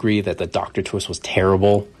I do agree that the Doctor twist was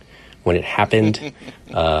terrible when it happened.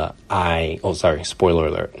 Spoiler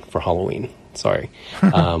alert for Halloween. Sorry.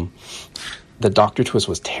 The Doctor twist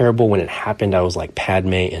was terrible when it happened. I was like,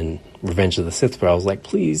 Padme and Revenge of the Sith, where I was like,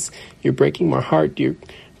 please, you're breaking my heart. You're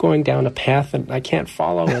going down a path that I can't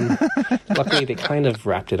follow. And luckily, they kind of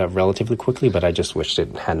wrapped it up relatively quickly, but I just wished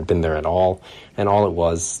it hadn't been there at all. And all it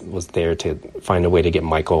was there to find a way to get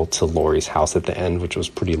Michael to Laurie's house at the end, which was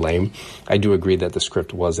pretty lame. I do agree that the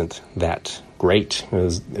script wasn't that great. There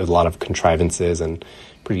was a lot of contrivances and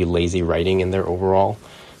pretty lazy writing in there overall.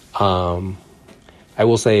 I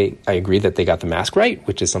will say I agree that they got the mask right,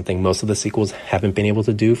 which is something most of the sequels haven't been able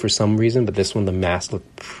to do for some reason, but this one, the mask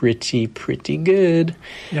looked pretty good.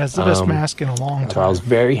 Yeah, it's the best mask in a long time. So I was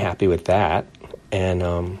very happy with that.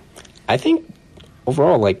 And I think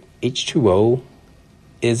overall, like, H2O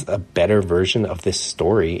is a better version of this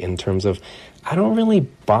story in terms of, I don't really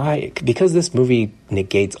buy, because this movie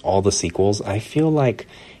negates all the sequels, I feel like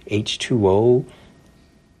H2O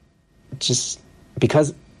just,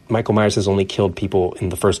 because Michael Myers has only killed people in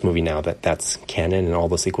the first movie now, that's canon and all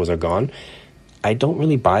the sequels are gone. I don't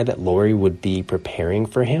really buy that Laurie would be preparing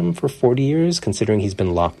for him for 40 years, considering he's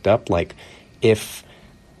been locked up. Like, if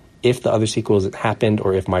the other sequels happened,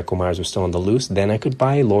 or if Michael Myers was still on the loose, then I could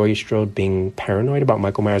buy Laurie Strode being paranoid about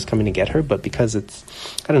Michael Myers coming to get her. But because it's,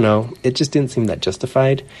 I don't know, it just didn't seem that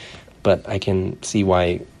justified. But I can see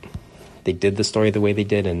why they did the story the way they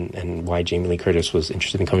did, and why Jamie Lee Curtis was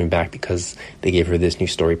interested in coming back, because they gave her this new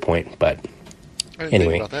story point. But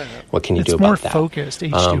anyway, what can you do about that? It's more focused,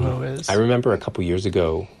 H2O is. I remember a couple years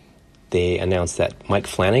ago, they announced that Mike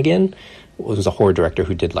Flanagan was a horror director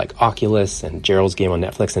who did like Oculus and Gerald's Game on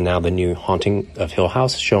Netflix, and now the new Haunting of Hill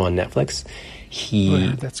House show on Netflix.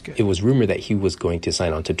 That's good. It was rumored that he was going to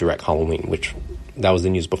sign on to direct Halloween, which that was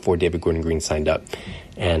the news before David Gordon Green signed up.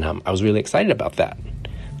 And I was really excited about that.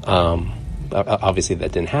 Obviously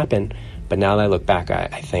that didn't happen, but now that I look back,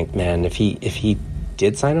 I think, man, if he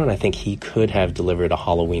did sign on, I think he could have delivered a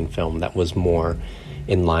Halloween film that was more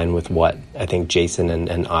in line with what I think Jason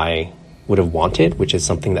and I would have wanted, which is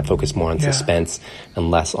something that focused more on suspense and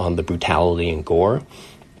less on the brutality and gore.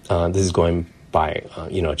 This is going by,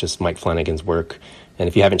 just Mike Flanagan's work. And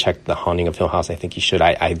if you haven't checked The Haunting of Hill House, I think you should.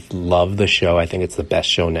 I love the show. I think it's the best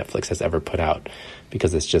show Netflix has ever put out,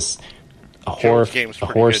 because it's just a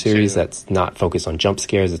horror series that's not focused on jump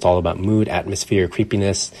scares. It's all about mood, atmosphere,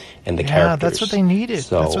 creepiness, and the characters. Yeah, that's what they needed.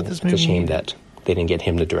 So that's what this movie it's a shame needed. that they didn't get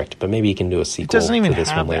him to direct it, but maybe he can do a sequel to this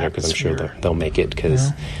one later, because I'm sure they'll make it, because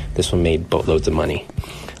this one made boatloads of money.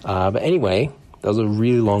 But anyway, that was a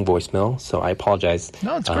really long voicemail, so I apologize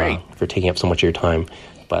it's great. For taking up so much of your time.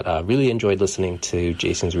 But really enjoyed listening to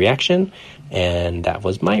Jason's reaction, and that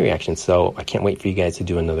was my reaction. So I can't wait for you guys to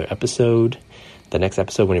do another episode. The next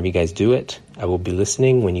episode, whenever you guys do it, I will be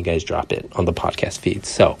listening when you guys drop it on the podcast feed.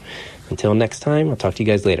 So until next time, I'll talk to you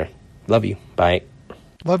guys later. Love you. Bye.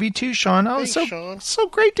 Love you too, Sean. Oh, Thanks, Sean. So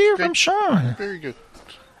great to hear from Sean. Very good.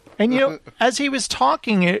 And as he was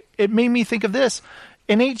talking, it made me think of this.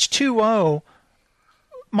 In H2O,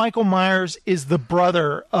 Michael Myers is the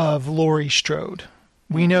brother of Laurie Strode.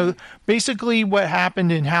 We know basically what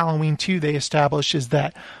happened in Halloween 2, they established, is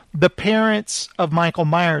that the parents of Michael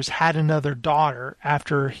Myers had another daughter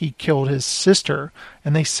after he killed his sister,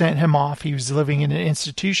 and they sent him off. He was living in an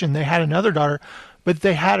institution. They had another daughter, but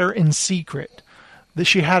they had her in secret. That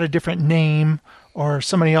she had a different name or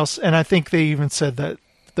somebody else, and I think they even said that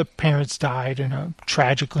the parents died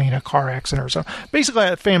tragically in a car accident or something. Basically,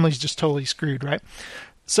 that family's just totally screwed, right?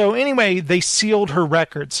 So anyway, they sealed her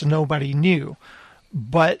records so nobody knew.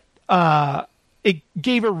 But it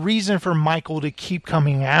gave a reason for Michael to keep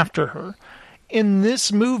coming after her. In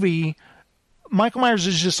this movie, Michael Myers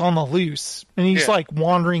is just on the loose, and he's like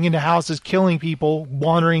wandering into houses, killing people,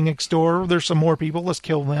 wandering next door. There's some more people. Let's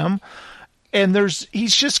kill them. And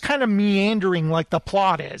he's just kind of meandering like the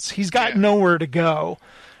plot is. He's got nowhere to go.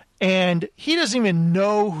 And he doesn't even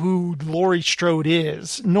know who Laurie Strode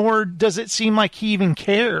is, nor does it seem like he even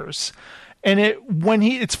cares. And when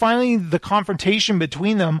it's finally the confrontation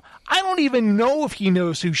between them, I don't even know if he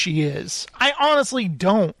knows who she is. I honestly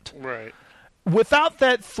don't. Right. Without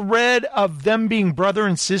that thread of them being brother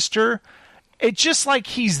and sister, it's just like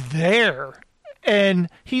he's there. And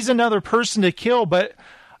he's another person to kill, but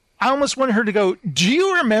I almost wanted her to go, "Do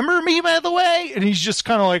you remember me, by the way?" And he's just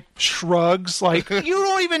kind of like shrugs, like, "You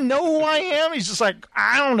don't even know who I am?" He's just like,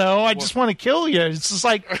 "I don't know. I just want to kill you." It's just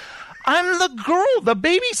like, "I'm the girl, the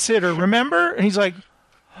babysitter, remember?" And he's like,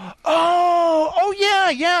 oh,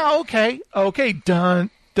 yeah, okay,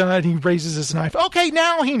 done. He raises his knife. Okay,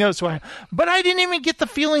 now he knows who I am. But I didn't even get the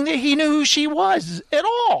feeling that he knew who she was at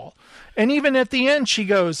all. And even at the end, she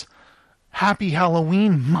goes, "Happy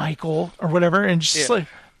Halloween, Michael," or whatever, and just like,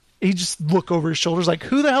 he just look over his shoulders like,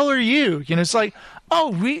 "Who the hell are you?" It's like,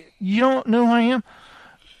 "Oh, you don't know who I am?"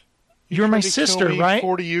 You're my Tried to sister, kill me right?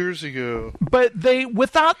 40 years ago. But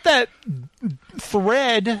without that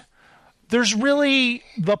thread, there's really,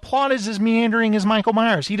 the plot is as meandering as Michael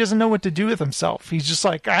Myers. He doesn't know what to do with himself. He's just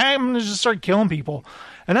like, I'm going to just start killing people.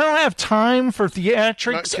 And I don't have time for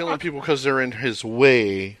theatrics. Not killing people because they're in his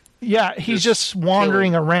way. Yeah, he's just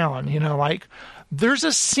wandering around, like, there's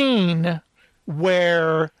a scene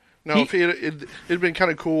where... No, it'd been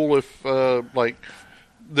kind of cool if, like,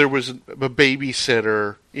 there was a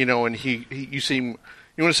babysitter, and you see him,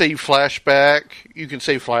 you want to say flashback? You can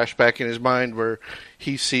say flashback in his mind where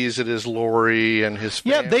he sees it as Laurie and his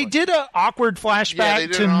family. Yeah, they did an awkward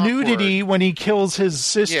flashback to nudity when he kills his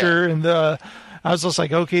sister, and I was just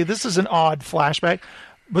like, okay, this is an odd flashback.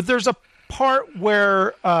 But there's a part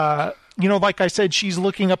where, like I said, she's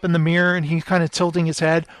looking up in the mirror and he's kind of tilting his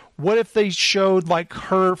head. What if they showed like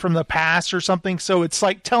her from the past or something? So it's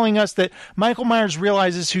like telling us that Michael Myers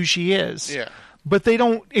realizes who she is. Yeah. But they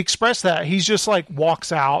don't express that. He's just like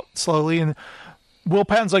walks out slowly, and Will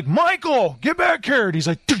Patton's like, Michael, get back here. And he's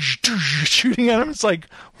like, shooting at him. It's like,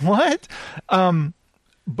 what?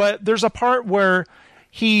 But there's a part where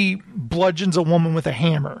he bludgeons a woman with a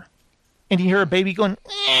hammer. And you hear a baby going,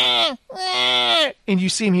 and you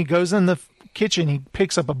see him, he goes in the kitchen, he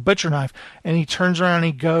picks up a butcher knife, and he turns around and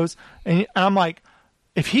he goes, and I'm like,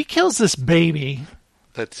 if he kills this baby,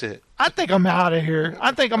 that's it. I think I'm out of here.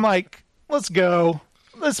 I think I'm like, let's go.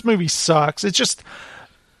 This movie sucks. It's just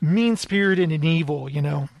mean-spirited and evil,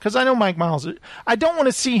 because I know Mike Myers. I don't want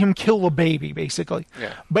to see him kill a baby, basically.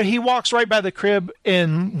 Yeah. But he walks right by the crib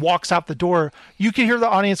and walks out the door. You can hear the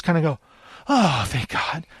audience kind of go, oh, thank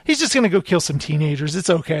God. He's just going to go kill some teenagers. It's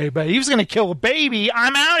okay. But he was going to kill a baby.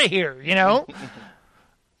 I'm out of here,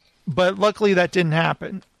 But luckily that didn't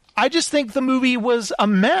happen. I just think the movie was a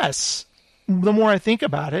mess the more I think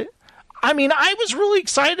about it. I mean, I was really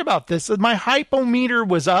excited about this. My hypometer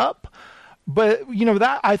was up. But,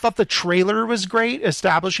 that I thought the trailer was great,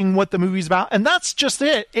 establishing what the movie's about. And that's just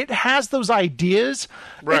it. It has those ideas.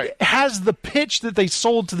 Right. It has the pitch that they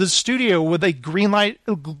sold to the studio where they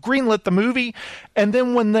greenlit the movie. And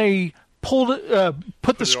then when they put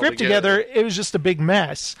the script together, it was just a big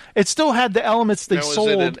mess. It still had the elements they sold.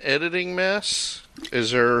 Is it an editing mess?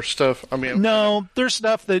 Is there stuff? No, there's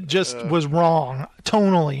stuff that just was wrong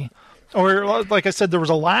tonally. Or, like I said, there was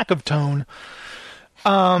a lack of tone.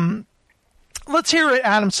 Let's hear what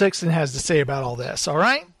Adam Sexton has to say about all this, all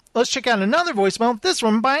right? Let's check out another voicemail, this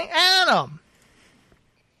one by Adam.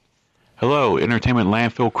 Hello, Entertainment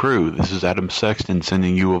Landfill crew. This is Adam Sexton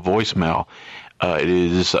sending you a voicemail. It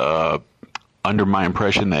is under my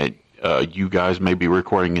impression that you guys may be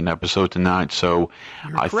recording an episode tonight, so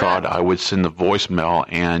I thought I would send the voicemail,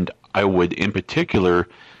 and I would, in particular,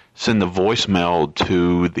 send the voicemail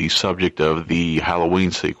to the subject of the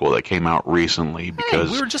Halloween sequel that came out recently,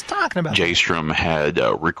 because we were just talking about Jay Strom had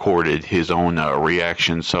recorded his own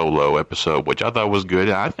reaction solo episode, which I thought was good.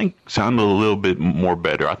 I think sounded a little bit more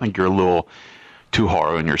better. I think you're a little too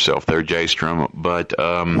hard on yourself there, Jay Strom. But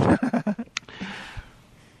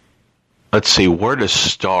let's see where to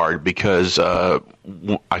start, because I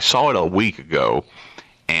saw it a week ago,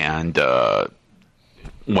 and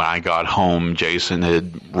when I got home, Jason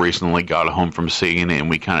had recently got home from seeing it, and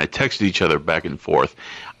we kind of texted each other back and forth.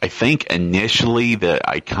 I think initially that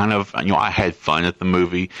I kind of, I had fun at the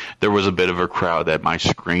movie. There was a bit of a crowd at my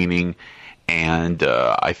screening, and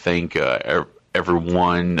I think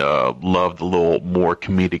everyone loved the little more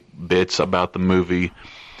comedic bits about the movie.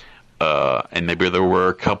 And maybe there were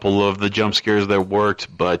a couple of the jump scares that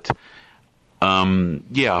worked, but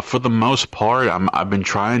yeah, for the most part, I've been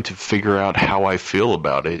trying to figure out how I feel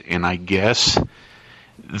about it, and I guess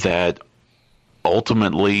that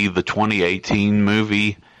ultimately the 2018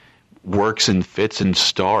 movie works and fits and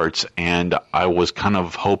starts, and I was kind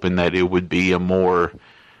of hoping that it would be a more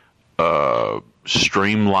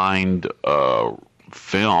streamlined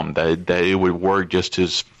film, that it would work just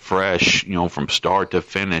as fresh, from start to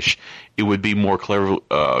finish. It would be more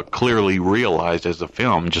clearly realized as a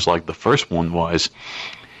film, just like the first one was.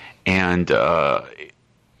 And for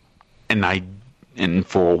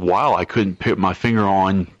a while I couldn't put my finger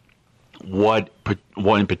on what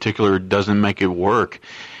in particular doesn't make it work.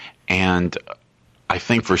 And I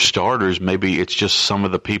think for starters, maybe it's just some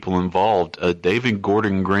of the people involved. David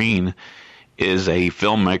Gordon Green is a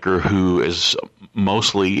filmmaker who is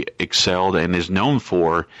mostly excelled and is known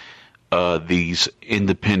for these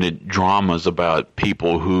independent dramas about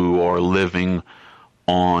people who are living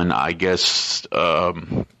on, I guess,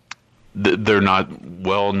 they're not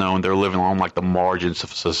well known. They're living on like the margins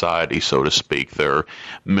of society, so to speak. They're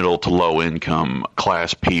middle to low income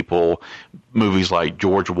class people. Movies like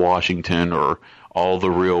George Washington or All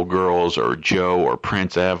the Real Girls or Joe or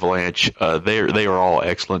Prince Avalanche. They are all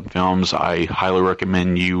excellent films. I highly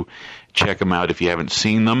recommend you check them out if you haven't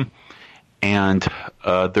seen them. And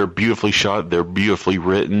they're beautifully shot. They're beautifully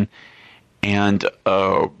written. And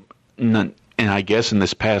I guess in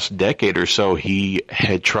this past decade or so, he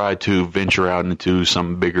had tried to venture out into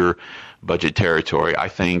some bigger budget territory. I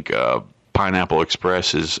think Pineapple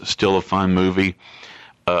Express is still a fun movie.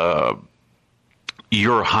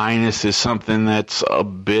 Your Highness is something that's a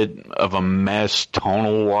bit of a mess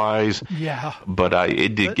tonal-wise. Yeah. But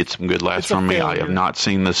it did get some good laughs from me. I have not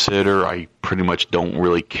seen The Sitter. I pretty much don't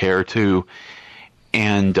really care to.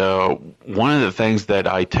 And one of the things that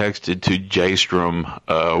I texted to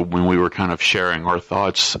Jaystrom when we were kind of sharing our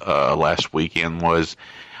thoughts last weekend was,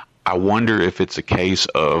 I wonder if it's a case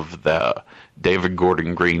of the David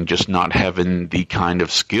Gordon Green just not having the kind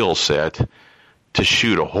of skill set to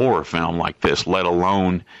shoot a horror film like this, let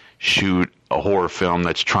alone shoot a horror film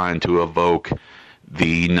that's trying to evoke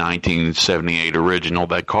the 1978 original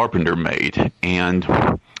that Carpenter made.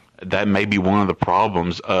 And that may be one of the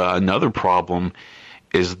problems. Another problem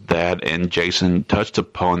is that, and Jason touched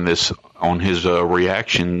upon this on his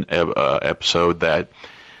reaction episode, that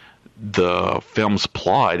the film's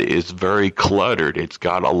plot is very cluttered. It's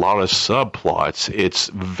got a lot of subplots. It's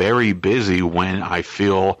very busy when I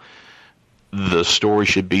feel the story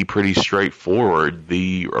should be pretty straightforward.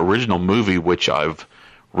 The original movie, which I've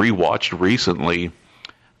rewatched recently,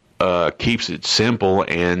 keeps it simple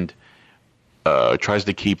and tries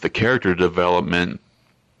to keep the character development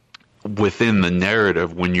within the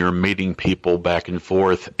narrative when you're meeting people back and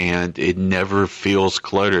forth, and it never feels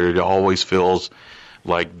cluttered. It always feels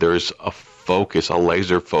like there's a focus, a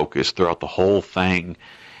laser focus throughout the whole thing.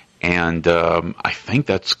 And I think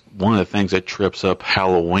that's one of the things that trips up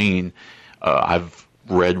Halloween. I've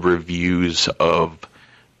read reviews of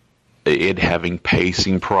it having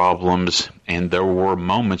pacing problems, and there were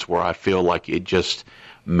moments where I feel like it just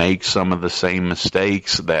makes some of the same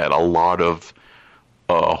mistakes that a lot of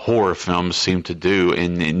horror films seem to do.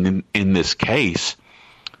 In this case,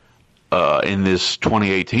 in this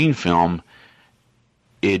 2018 film,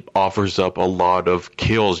 it offers up a lot of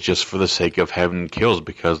kills just for the sake of having kills,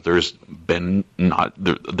 because there's a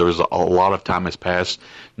lot of time has passed,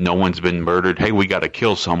 no one's been murdered. Hey, we got to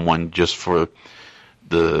kill someone just for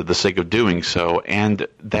the sake of doing so, and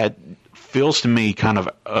that feels to me kind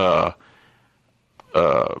of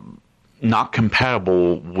not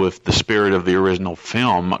compatible with the spirit of the original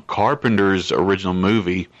film. Carpenter's original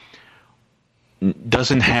movie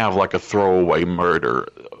doesn't have like a throwaway murder.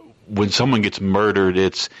 When someone gets murdered,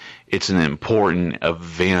 it's an important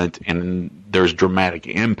event, and there's dramatic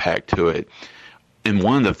impact to it. And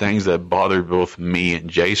one of the things that bothered both me and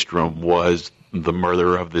Jaystrom was the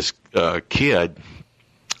murder of this kid.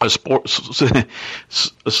 A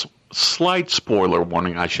slight spoiler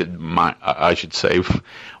warning, I should say,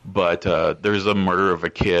 but there's a murder of a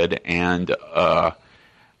kid, and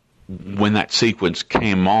when that sequence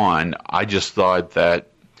came on, I just thought that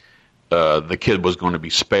the kid was going to be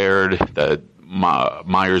spared, that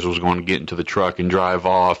Myers was going to get into the truck and drive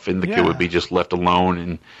off, and the kid would be just left alone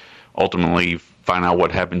and ultimately find out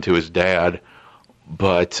what happened to his dad.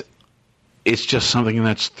 But it's just something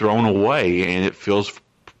that's thrown away, and it feels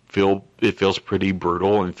pretty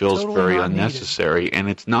brutal and feels totally very unnecessary. Needed. And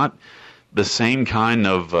it's not the same kind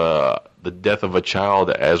of the death of a child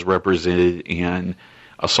as represented in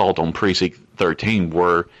Assault on Precinct 13,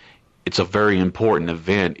 where it's a very important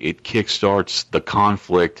event. It kickstarts the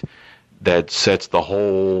conflict that sets the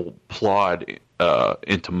whole plot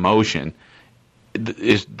into motion.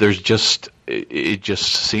 It just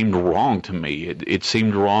seemed wrong to me. It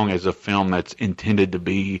seemed wrong as a film that's intended to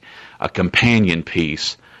be a companion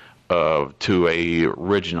piece to a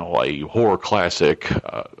horror classic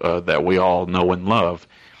that we all know and love.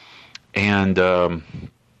 And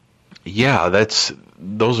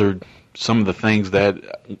those are some of the things that,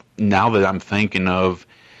 now that I'm thinking of,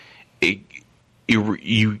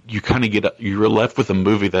 you kind of you're left with a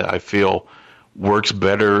movie that I feel works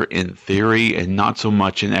better in theory and not so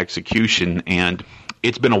much in execution. And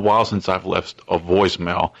it's been a while since I've left a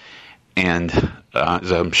voicemail, and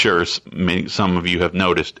as I'm sure some of you have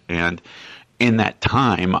noticed, and in that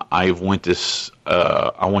time I went to see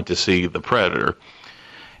The Predator,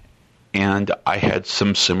 and I had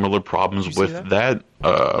some similar problems with that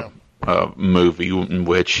movie, in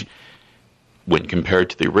which, when compared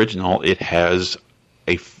to the original, it has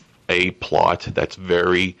a plot that's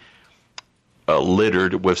very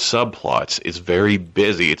littered with subplots. It's very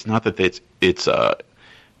busy. It's not that it's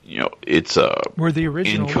it's where the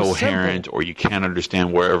original incoherent, or you can't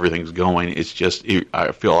understand where everything's going. It's just,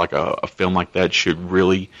 I feel like a film like that should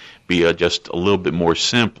really be just a little bit more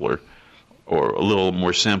simpler, or a little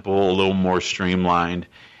more simple, a little more streamlined.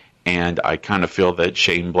 And I kind of feel that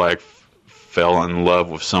Shane Black fell in love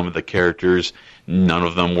with some of the characters. None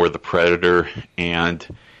of them were the Predator, and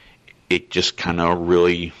it just kind of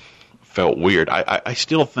really felt weird. I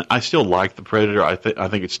still like the Predator. I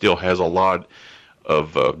think it still has a lot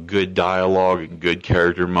of good dialogue and good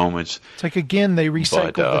character moments. It's like, again, they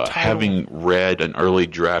recycled the title. Having read an early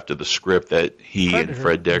draft of the script that he and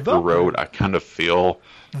Fred Decker wrote, I kind of feel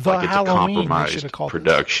like it's a compromised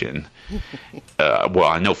production. Well,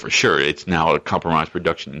 I know for sure it's now a compromised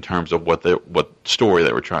production in terms of what story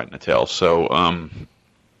they were trying to tell. So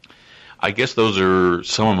I guess those are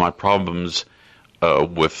some of my problems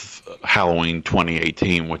with Halloween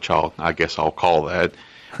 2018, which I guess I'll call that.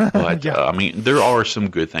 But Yeah. I mean, there are some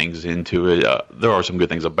good things into it. There are some good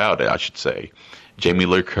things about it, I should say. Jamie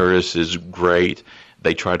Lee Curtis is great.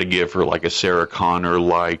 They try to give her like a Sarah Connor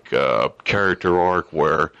like character arc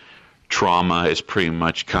where trauma is pretty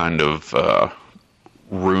much kind of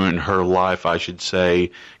ruined her life, I should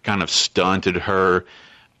say, kind of stunted her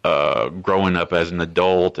growing up as an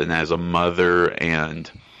adult and as a mother, and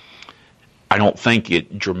I don't think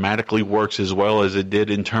it dramatically works as well as it did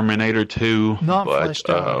in Terminator 2. Not fleshed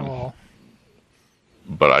out at all.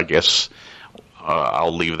 But I guess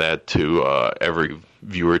I'll leave that to every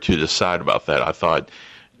viewer to decide about that. I thought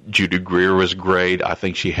Judy Greer was great. I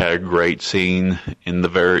think she had a great scene in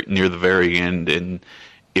near the very end, and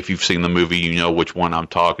if you've seen the movie, you know which one I'm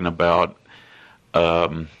talking about.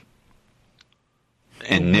 And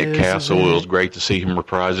Nick Castle, it was great to see him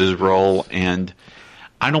reprise his role, and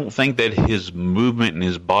I don't think that his movement and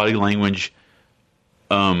his body language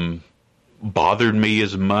bothered me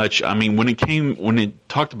as much. I mean, when it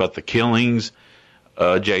talked about the killings,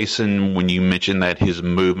 Jason, when you mentioned that his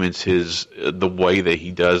movements, the way that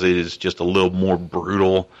he does it is just a little more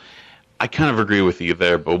brutal, I kind of agree with you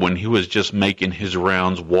there. But when he was just making his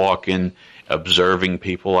rounds, walking, observing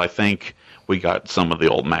people, I think we got some of the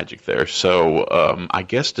old magic there. So I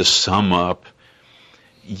guess to sum up,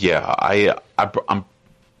 yeah, I'm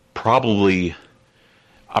probably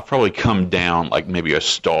come down like maybe a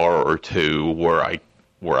star or two, where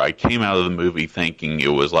I came out of the movie thinking it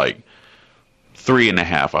was like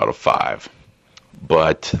 3.5 out of 5.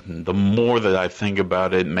 But the more that I think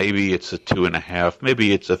about it, maybe it's a 2.5,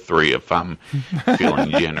 maybe it's a 3 if I'm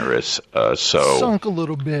feeling generous. So sunk a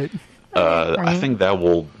little bit. I think that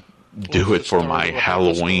will do it for my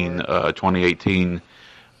Halloween 2018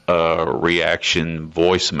 reaction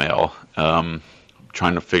voicemail.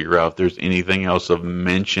 Trying to figure out if there's anything else of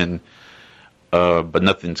mention, but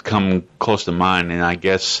nothing's come close to mind, and I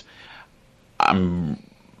guess I'm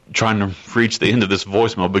trying to reach the end of this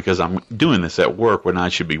voicemail because I'm doing this at work when I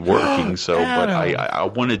should be working. So, but I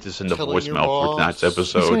wanted to send a voicemail for tonight's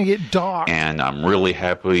episode. It's going to get dark. And I'm really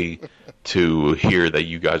happy to hear that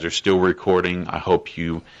you guys are still recording. I hope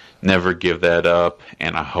you never give that up,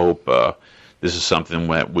 and I hope this is something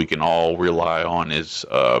that we can all rely on, is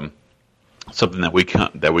something that we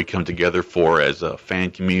come together for as a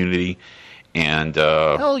fan community. And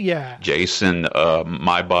hell yeah, Jason,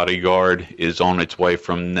 My Bodyguard is on its way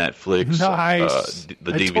from Netflix, nice.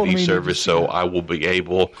 The DVD service, so I will be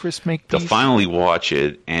able to finally watch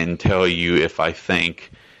it and tell you if I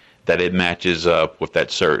think that it matches up with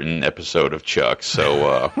that certain episode of Chuck.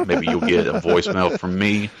 So maybe you'll get a voicemail from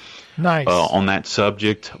me on that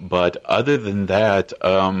subject. But other than that,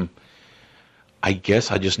 I guess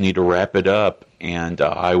I just need to wrap it up, and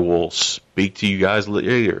I will speak to you guys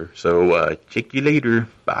later. So check you later.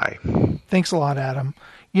 Bye. Thanks a lot, Adam.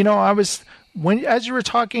 You know, as you were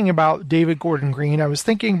talking about David Gordon Green, I was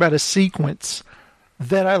thinking about a sequence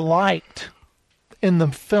that I liked in the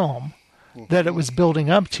film that it was building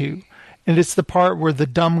up to, and it's the part where the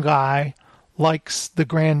dumb guy likes the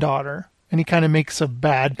granddaughter, and he kind of makes a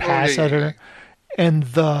bad pass at her, and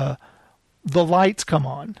the lights come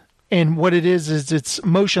on. And what it is it's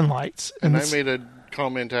motion lights. And I made a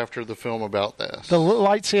comment after the film about this. The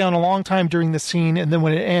lights stay on a long time during the scene, and then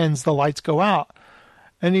when it ends, the lights go out.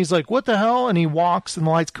 And he's like, what the hell? And he walks, and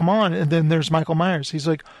the lights come on, and then there's Michael Myers. He's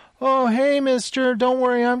like, oh, hey, mister, don't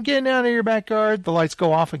worry, I'm getting out of your backyard. The lights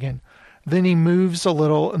go off again. Then he moves a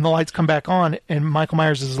little, and the lights come back on, and Michael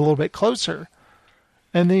Myers is a little bit closer.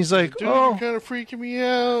 And he's like, dude, you're kind of freaking me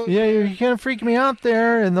out. Yeah, you're kind of freaking me out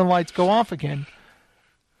there, and the lights go off again.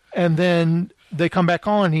 And then they come back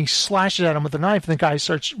on, he slashes at him with a knife, and the guy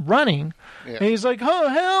starts running. Yeah. And he's like, oh,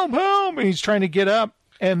 help. And he's trying to get up.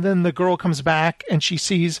 And then the girl comes back, and she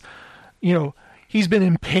sees, he's been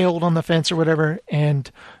impaled on the fence or whatever,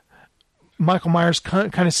 and Michael Myers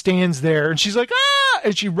kind of stands there, and she's like, ah!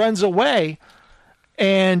 And she runs away.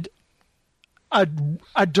 And a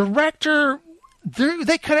director,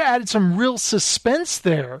 they could have added some real suspense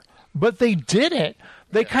there, but they didn't.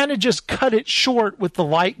 They kind of just cut it short with the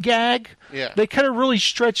light gag. Yeah. They could have really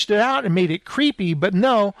stretched it out and made it creepy, but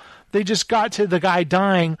no, they just got to the guy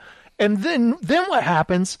dying. And then what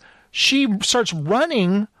happens? She starts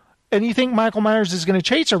running, and you think Michael Myers is going to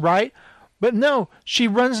chase her, right? But no, she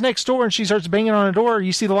runs next door and she starts banging on a door.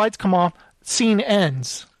 You see the lights come off. Scene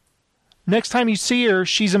ends. Next time you see her,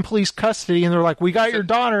 she's in police custody, and they're like, we got your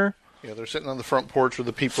daughter. Yeah, they're sitting on the front porch with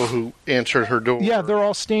the people who answered her door. Yeah, they're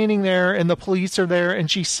all standing there, and the police are there, and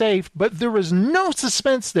she's safe. But there was no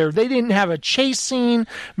suspense there. They didn't have a chase scene,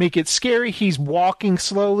 make it scary. He's walking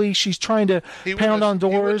slowly. She's trying to pound on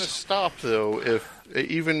doors. He wouldn't have stopped, though,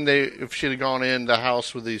 if she'd have gone in the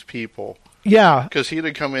house with these people. Yeah. Because he'd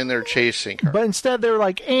have come in there chasing her. But instead, they're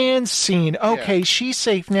like, and scene. Okay, she's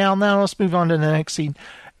safe now. Now let's move on to the next scene.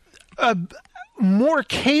 A more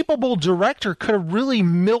capable director could have really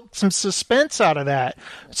milked some suspense out of that,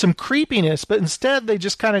 some creepiness, but instead they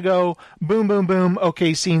just kind of go, boom, boom, boom,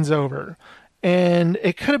 okay, scene's over. And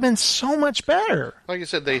it could have been so much better. Like I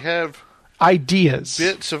said, they have ideas.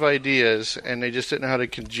 Bits of ideas, and they just didn't know how to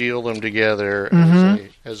congeal them together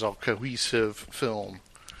as a cohesive film.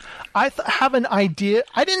 I have an idea.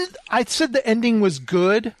 I said the ending was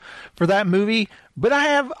good for that movie, but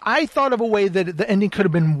I thought of a way that the ending could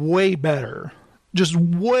have been way better. Just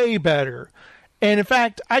way better. And in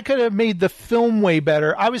fact, I could have made the film way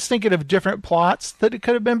better. I was thinking of different plots that it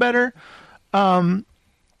could have been better. But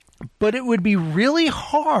it would be really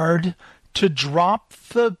hard to drop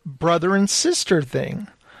the brother and sister thing.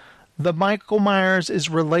 The Michael Myers is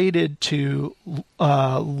related to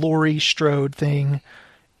Laurie Strode thing.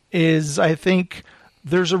 Is, I think,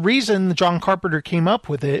 there's a reason John Carpenter came up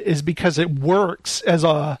with it, is because it works as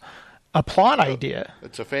a plot idea.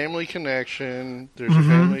 It's a family connection. There's a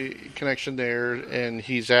family connection there, and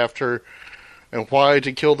he's after, and why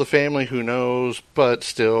to kill the family, who knows, but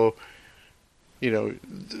still, you're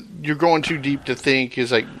going too deep to think,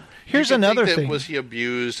 is like, here's another thing. Was he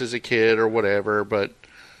abused as a kid or whatever, but...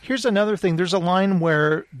 Here's another thing. There's a line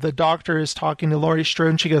where the doctor is talking to Laurie Strode,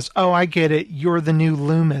 and she goes, oh, I get it. You're the new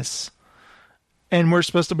Loomis. And we're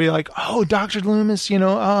supposed to be like, oh, Dr. Loomis, we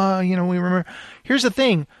remember. Here's the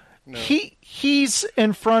thing. No. He's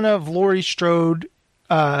in front of Laurie Strode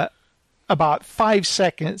about 5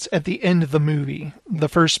 seconds at the end of the movie, the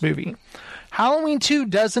first movie. Halloween 2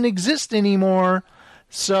 doesn't exist anymore,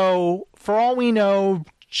 so for all we know,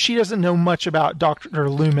 she doesn't know much about Dr.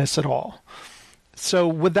 Loomis at all. So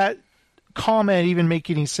would that comment even make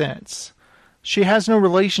any sense? She has no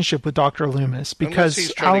relationship with Dr. Loomis because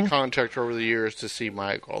he's tried to contact her over the years to see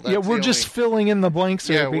Michael. That's we're just filling in the blanks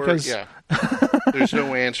here because there's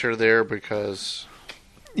no answer there because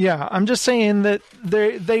I'm just saying that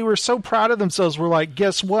they were so proud of themselves. We're like,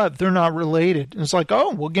 guess what? They're not related. And it's like,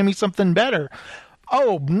 oh, well, give me something better.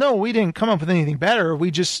 Oh no, we didn't come up with anything better.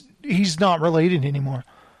 He's not related anymore.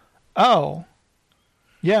 Oh,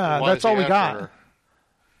 yeah, that's all we got. Her?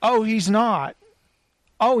 Oh, he's not.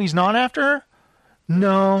 Oh, he's not after her?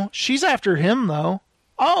 No, she's after him, though.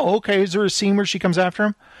 Oh, okay. Is there a scene where she comes after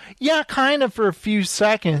him? Yeah, kind of for a few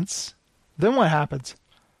seconds. Then what happens?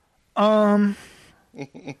 Well,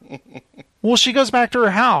 she goes back to her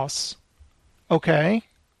house. Okay.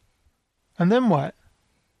 And then what?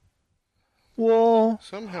 Well,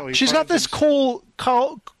 somehow she's got this cool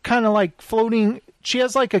kind of like floating... She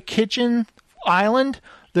has like a kitchen island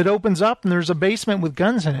that opens up, and there's a basement with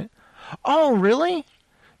guns in it. Oh, really?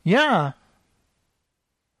 Yeah.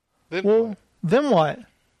 Then what?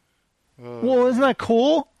 Well, isn't that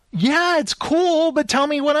cool? Yeah, it's cool, but tell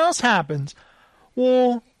me what else happens.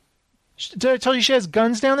 Well, did I tell you she has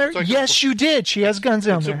guns down there? Like yes, you did. She has guns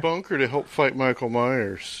down there. It's a bunker to help fight Michael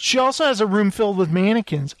Myers. She also has a room filled with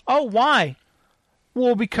mannequins. Oh, why?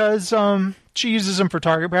 Well, because she uses them for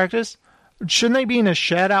target practice. Shouldn't they be in a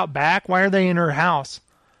shed out back? Why are they in her house?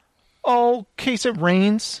 Oh, in case it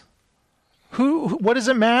rains. What does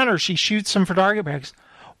it matter? She shoots them for target practice.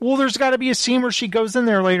 Well, there's got to be a scene where she goes in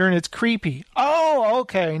there later and it's creepy. Oh,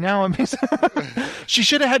 okay. Now it makes she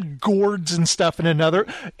should have had gourds and stuff in another.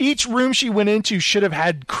 Each room she went into should have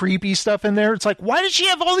had creepy stuff in there. It's like, why does she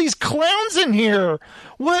have all these clowns in here?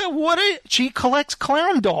 She collects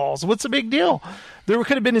clown dolls. What's the big deal? There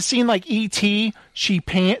could have been a scene like E.T.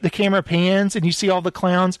 The camera pans and you see all the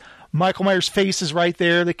clowns. Michael Myers' face is right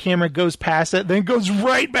there. The camera goes past it, then goes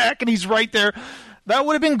right back and he's right there. That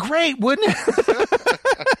would have been great, wouldn't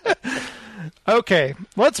it? Okay,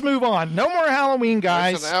 let's move on. No more Halloween,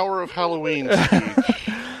 guys. It's an hour of Halloween speech.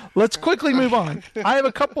 Let's quickly move on. I have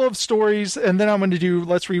a couple of stories, and then I'm going to do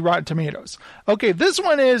Let's Read Rotten Tomatoes. Okay, this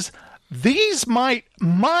one is, these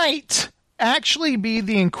might actually be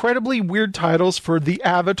the incredibly weird titles for the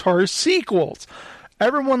Avatar sequels.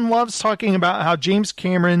 Everyone loves talking about how James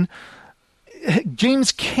Cameron's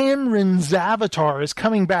Avatar is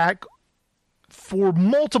coming back for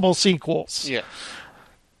multiple sequels. Yes.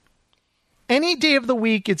 Any day of the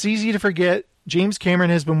week, it's easy to forget James Cameron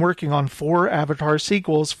has been working on 4 Avatar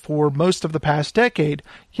sequels for most of the past decade.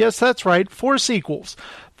 Yes, that's right, 4 sequels.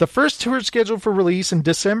 The first 2 are scheduled for release in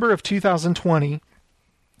December of 2020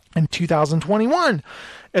 and 2021.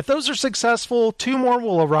 If those are successful, 2 more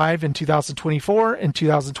will arrive in 2024 and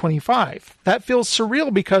 2025. That feels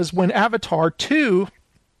surreal because when Avatar 2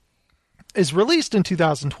 is released in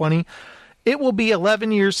 2020, it will be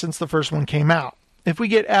 11 years since the first one came out. If we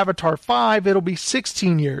get Avatar 5, it'll be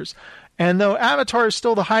 16 years. And though Avatar is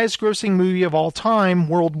still the highest grossing movie of all time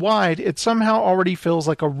worldwide, it somehow already feels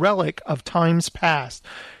like a relic of times past.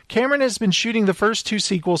 Cameron has been shooting the first 2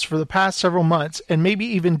 sequels for the past several months, and maybe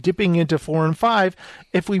even dipping into 4 and 5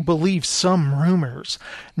 if we believe some rumors.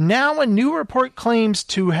 Now a new report claims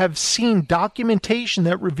to have seen documentation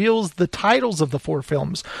that reveals the titles of the 4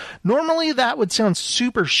 films. Normally that would sound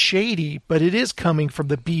super shady, but it is coming from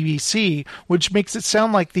the BBC, which makes it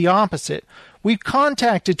sound like the opposite. We've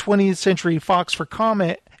contacted 20th Century Fox for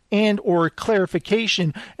comment and or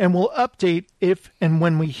clarification, and will update if and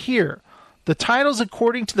when we hear. The titles,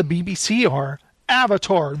 according to the BBC, are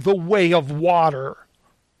Avatar, The Way of Water.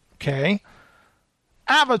 Okay.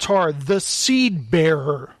 Avatar, The Seed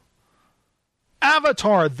Bearer.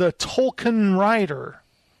 Avatar, The Tolkien Rider.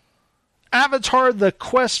 Avatar, The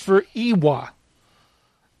Quest for Eywa.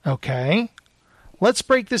 Okay. Let's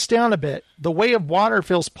break this down a bit. The Way of Water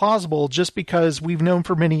feels plausible just because we've known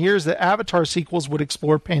for many years that Avatar sequels would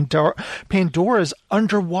explore Pandora's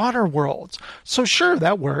underwater worlds. So sure,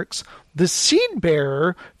 that works. The Seed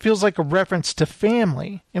Bearer feels like a reference to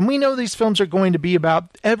family. And we know these films are going to be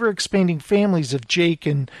about ever-expanding families of Jake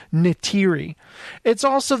and Neytiri. It's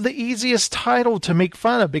also the easiest title to make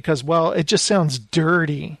fun of because, well, it just sounds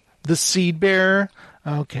dirty. The Seed Bearer?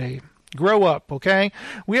 Okay. Grow up, okay?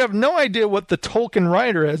 We have no idea what the Tolkien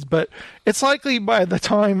Rider is, but it's likely by the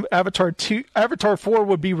time Avatar 4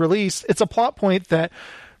 would be released, it's a plot point that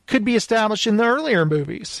could be established in the earlier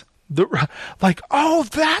movies. Oh,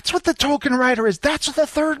 that's what the Tolkien Rider is. That's what the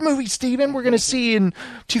third movie, Steven, we're going to see in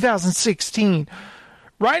 2016.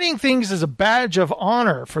 Writing things is a badge of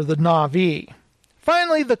honor for the Na'vi.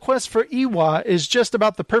 Finally, The Quest for Eywa is just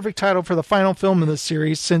about the perfect title for the final film in the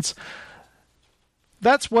series, since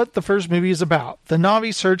that's what the first movie is about. The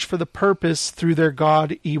Na'vi search for the purpose through their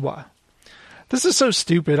god Eywa. This is so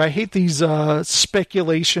stupid. I hate these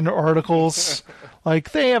speculation articles.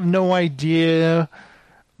 Like, they have no idea.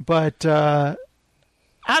 But out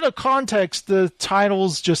of context, the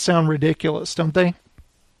titles just sound ridiculous, don't they?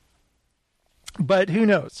 But who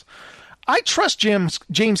knows? I trust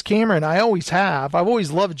James Cameron. I always have. I've always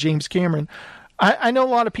loved James Cameron. I know a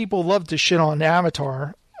lot of people love to shit on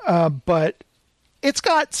Avatar, but it's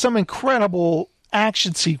got some incredible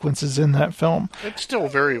action sequences in that film. It's still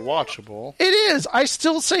very watchable. It is. I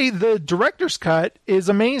still say the director's cut is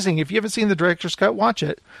amazing. If you haven't seen the director's cut, watch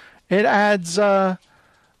it. It adds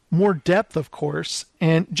more depth, of course.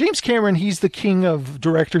 And James Cameron, he's the king of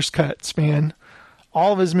director's cuts, man.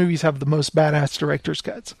 All of his movies have the most badass director's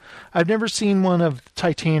cuts. I've never seen one of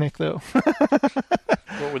Titanic, though.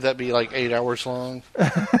 What would that be, like 8 hours long?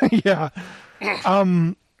 Yeah.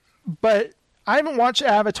 But I haven't watched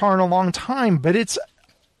Avatar in a long time, but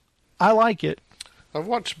I like it. I've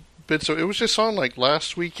watched bits of it. Was just on like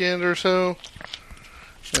last weekend or so.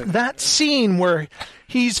 That scene where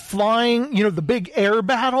he's flying, the big air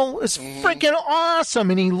battle is freaking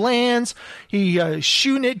awesome. And he lands, he's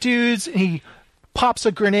shooting at dudes, and he pops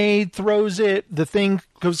a grenade, throws it, the thing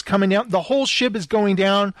goes coming down. The whole ship is going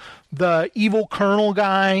down. The evil colonel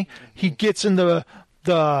guy, he gets in the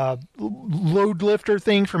load lifter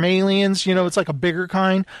thing from Aliens, it's like a bigger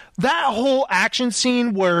kind. That whole action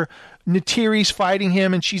scene where Neytiri's fighting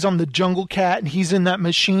him and she's on the jungle cat and he's in that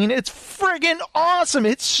machine, it's friggin' awesome.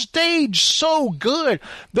 It's staged so good.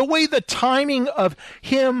 The way the timing of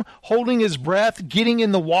him holding his breath, getting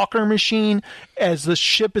in the walker machine as the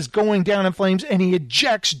ship is going down in flames, and he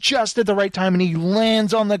ejects just at the right time and he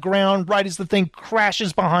lands on the ground right as the thing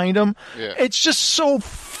crashes behind him. Yeah. It's just so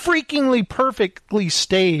freakingly perfectly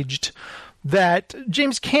staged that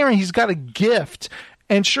James Cameron, he's got a gift.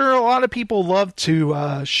 And sure, a lot of people love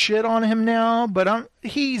to shit on him now, but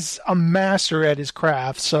he's a master at his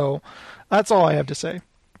craft. So That's all I have to say.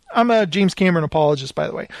 I'm a James Cameron apologist, by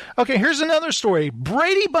the way. Okay, here's another story.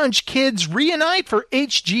 Brady Bunch kids reunite for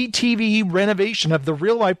HGTV renovation of the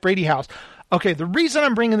real-life Brady house. Okay, the reason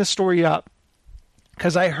I'm bringing this story up,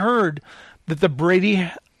 because I heard that the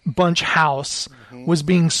Brady Bunch house was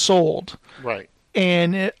being sold. Right.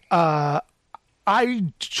 And I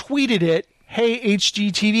tweeted it, hey,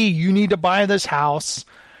 HGTV, you need to buy this house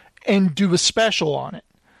and do a special on it.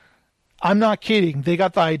 I'm not kidding. They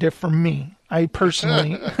got the idea from me. I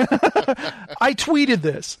personally, I tweeted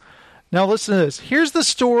this. Now listen to this. Here's the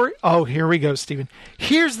story. Oh, here we go, Stephen.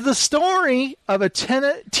 Here's the story of a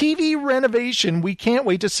TV renovation we can't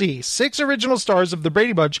wait to see. 6 original stars of the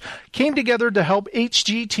Brady Bunch came together to help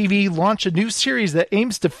HGTV launch a new series that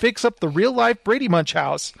aims to fix up the real-life Brady Bunch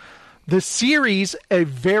house. The series, A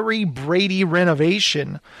Very Brady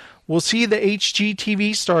Renovation, will see the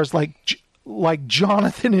HGTV stars like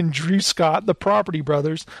Jonathan and Drew Scott, the Property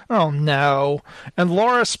Brothers, oh no, and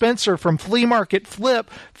Laura Spencer from Flea Market Flip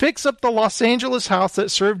fix up the Los Angeles house that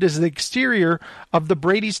served as the exterior of the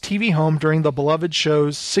Brady's TV home during the beloved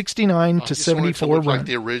show's 69 to 74 run. Like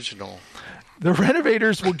the original. The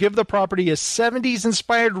renovators will give the property a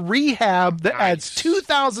 70s-inspired rehab that adds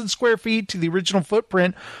 2,000 square feet to the original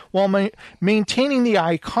footprint while maintaining the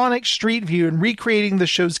iconic street view and recreating the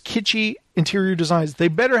show's kitschy interior designs. They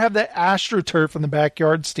better have that AstroTurf in the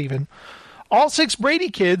backyard, Stephen. All 6 Brady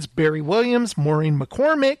kids, Barry Williams, Maureen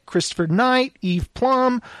McCormick, Christopher Knight, Eve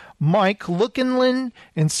Plum, Mike Lookinlin,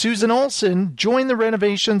 and Susan Olsen joined the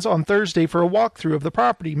renovations on Thursday for a walkthrough of the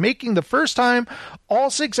property, making the first time all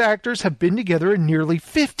 6 actors have been together in nearly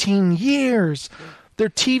 15 years. Their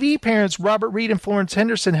TV parents, Robert Reed and Florence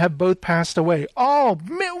Henderson, have both passed away. Oh,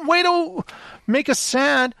 way to make us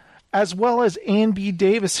sad, as well as Ann B.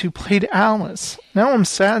 Davis, who played Alice. Now I'm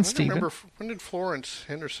sad, Stephen. When did Florence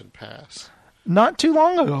Henderson pass? Not too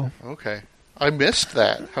long ago. Okay. I missed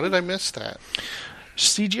that. How did I miss that?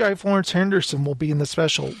 CGI Florence Henderson will be in the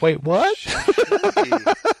special. Wait, what?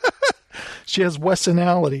 She has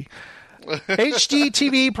Westonality.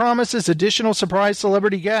 HGTV promises additional surprise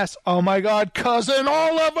celebrity guests. Oh my God, Cousin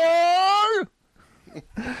Oliver!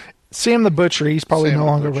 Sam the Butcher, he's probably no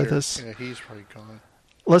longer with us. Yeah, he's probably gone.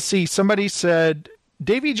 Let's see, somebody said,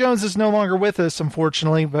 Davy Jones is no longer with us,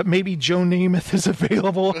 unfortunately, but maybe Joe Namath is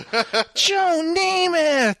available. Joe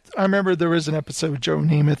Namath! I remember there was an episode with Joe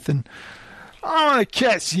Namath, and I want to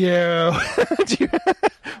kiss you.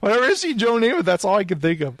 Whenever I see Joe Namath, that's all I can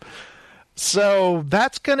think of. So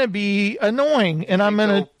that's going to be annoying, and I'm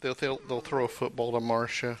going to... They'll throw a football to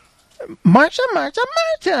Marcia. Marcia.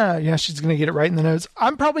 Yeah, she's going to get it right in the nose.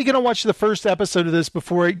 I'm probably going to watch the first episode of this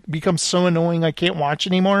before it becomes so annoying I can't watch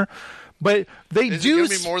anymore. But Is it going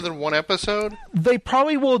to be more than one episode? They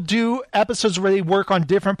probably will do episodes where they work on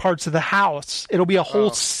different parts of the house. It'll be a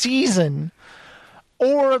whole season.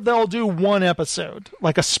 Or they'll do one episode,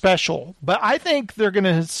 like a special. But I think they're going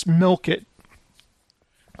to milk it.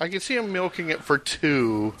 I can see them milking it for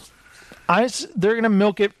 2. They're going to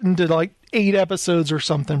milk it into like 8 episodes or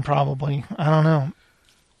something, probably. I don't know.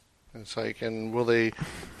 It's like, and will they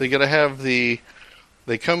got to have they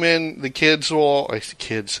come in, the kids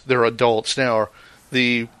they're adults now.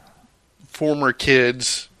 The former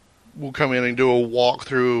kids will come in and do a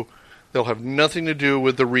walkthrough. They'll have nothing to do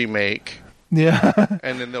with the remake. Yeah.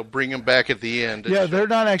 And then they'll bring them back at the end. Yeah, they're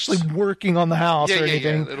not actually working on the house or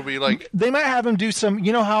anything. Yeah. It'll be like... They might have them do some...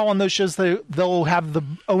 You know how on those shows they'll have the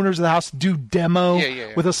owners of the house do demo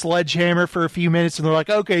with a sledgehammer for a few minutes, and they're like,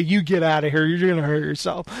 okay, you get out of here. You're going to hurt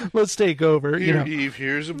yourself. Let's take over. Eve,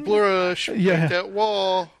 here's a brush. Paint that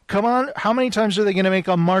wall. Come on. How many times are they going to make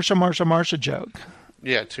a Marsha joke?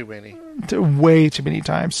 Yeah, too many. Way too many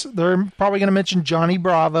times. They're probably going to mention Johnny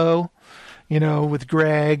Bravo, with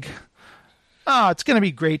Greg... Oh, it's going to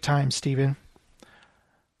be great time, Stephen.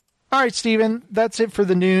 All right, Stephen, that's it for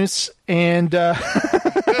the news. And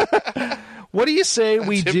what do you say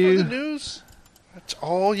we do? For the news? That's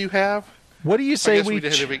all you have? What do you say I guess we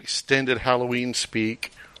did have extended Halloween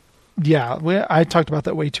speak. Yeah, I talked about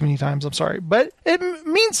that way too many times. I'm sorry. But it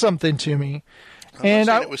means something to me. I'm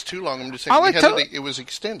not saying it was too long. I'm just saying it was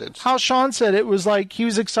extended. How Sean said it was like he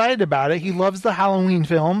was excited about it. He loves the Halloween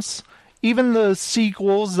films. Even the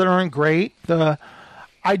sequels that aren't great.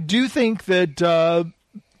 I do think that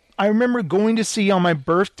I remember going to see on my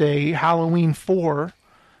birthday Halloween 4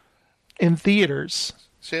 in theaters.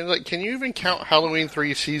 So, can you even count Halloween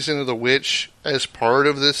 3 Season of the Witch as part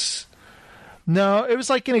of this? No, it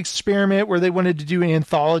was like an experiment where they wanted to do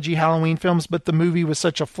anthology Halloween films, but the movie was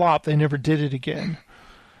such a flop they never did it again.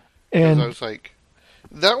 And I was like...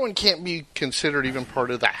 That one can't be considered even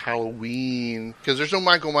part of the Halloween, because there's no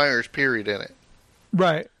Michael Myers period in it.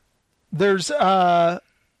 Right. There's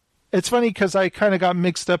it's funny because I kind of got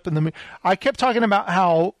mixed up in the. I kept talking about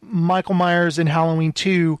how Michael Myers in Halloween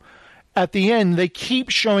 2, at the end, they keep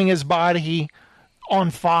showing his body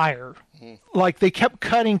on fire. Like, they kept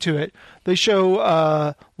cutting to it. They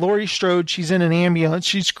show Laurie Strode, she's in an ambulance,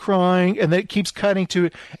 she's crying, and then it keeps cutting to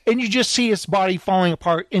it. And you just see his body falling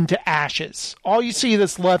apart into ashes. All you see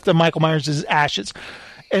that's left of Michael Myers is ashes.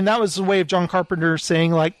 And that was the way of John Carpenter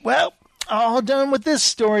saying, like, well, all done with this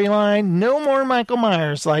storyline. No more Michael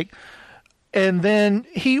Myers. Like, and then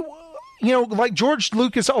he, you know, like George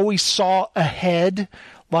Lucas always saw ahead.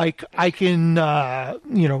 Like, I can,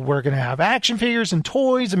 you know, we're going to have action figures and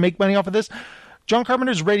toys and make money off of this. John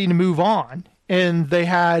Carpenter's ready to move on. And they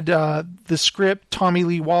had the script, Tommy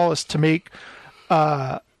Lee Wallace, to make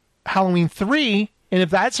Halloween 3. And if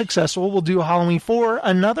that's successful, we'll do a Halloween 4,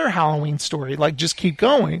 another Halloween story. Like, just keep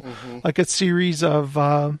going. Like a series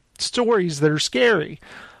of stories that are scary.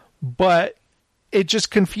 But it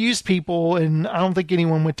just confused people, and I don't think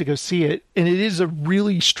anyone went to go see it. And it is a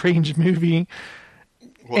really strange movie.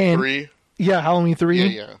 What, 3? Yeah, Halloween 3.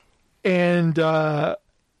 Yeah. And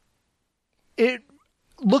it,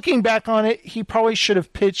 looking back on it, he probably should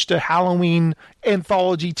have pitched a Halloween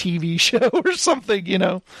anthology TV show or something, you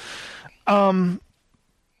know.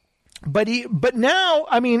 But now,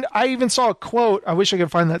 I mean, I even saw a quote. I wish I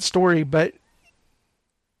could find that story, but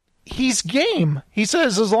he's game. He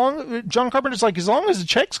says, John Carpenter's like, as long as the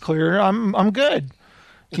check's clear, I'm good.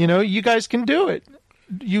 You know, you guys can do it.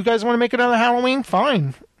 You guys want to make another Halloween?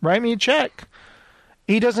 Fine. Write me a check.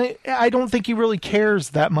 I don't think he really cares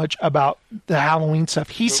that much about the Halloween stuff.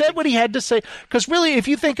 He said what he had to say. Because really, if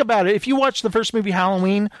you think about it, if you watch the first movie,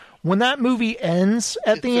 Halloween, when that movie ends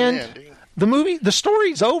at the end, the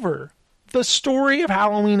story's over. The story of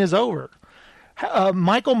Halloween is over.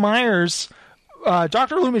 Michael Myers,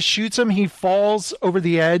 Dr. Loomis shoots him. He falls over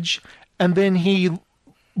the edge, and then he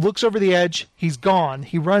looks over the edge. He's gone.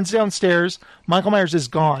 He runs downstairs. Michael Myers is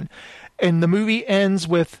gone. And the movie ends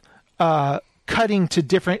with cutting to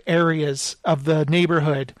different areas of the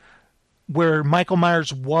neighborhood where Michael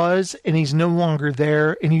Myers was, and he's no longer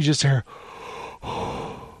there. And you just hear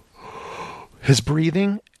his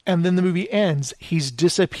breathing. And then the movie ends. He's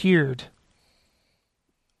disappeared.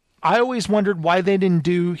 I always wondered why they didn't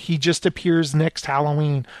do he just appears next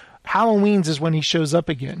Halloween. Halloween's is when he shows up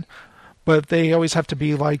again. But they always have to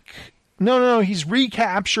be like, no, he's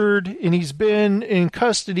recaptured and he's been in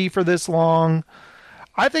custody for this long.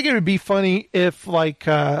 I think it would be funny if, like,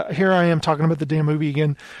 here I am talking about the damn movie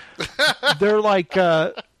again. They're like,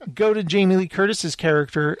 go to Jamie Lee Curtis's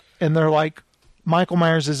character and they're like, Michael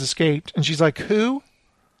Myers has escaped. And she's like, who?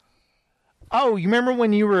 Oh, you remember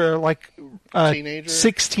when you were like teenager?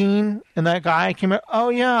 16 and that guy came out? Oh,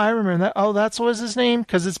 yeah, I remember that. Oh, that's what was his name?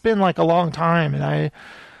 Because it's been like a long time and I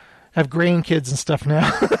have grandkids and stuff now.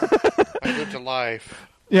 I lived a life.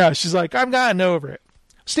 Yeah, she's like, I've gotten over it.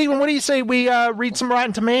 Steven, what do you say we read some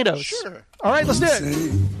Rotten Tomatoes? Sure. All right, let's do it.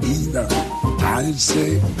 Either. I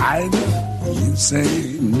say either. You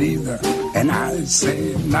say neither. And I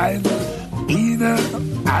say neither. Either,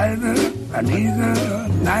 either, and either,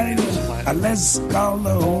 neither. Let's call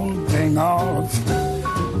the whole thing off.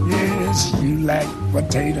 Yes, you like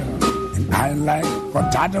potato, and I like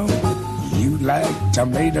potato. You like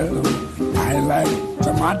tomato, I like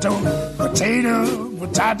tomato. Potato,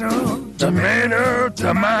 potato, tomato,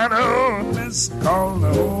 tomato. Let's call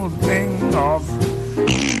the whole thing off.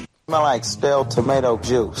 Smell like stale tomato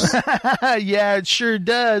juice. Yeah, it sure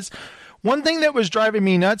does. One thing that was driving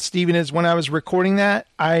me nuts, Steven, is when I was recording that,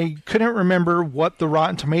 I couldn't remember what the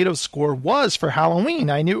Rotten Tomatoes score was for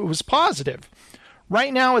Halloween. I knew it was positive.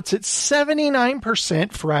 Right now, it's at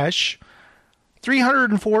 79% fresh,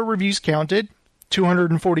 304 reviews counted,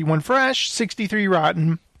 241 fresh, 63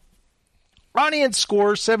 rotten. Audience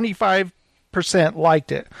score, 75%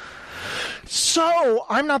 liked it. So,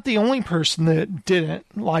 I'm not the only person that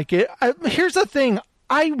didn't like it. Here's the thing.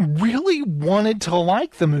 I really wanted to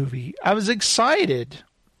like the movie. I was excited.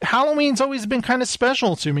 Halloween's always been kind of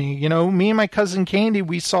special to me. You know, me and my cousin Candy,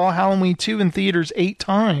 we saw Halloween 2 in theaters 8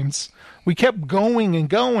 times. We kept going and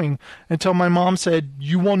going until my mom said,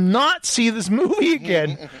 you will not see this movie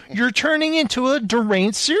again. You're turning into a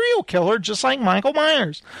deranged serial killer just like Michael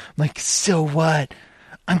Myers. I'm like, so what?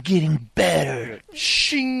 I'm getting better.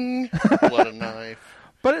 Shing. What a knife.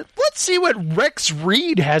 But let's see what Rex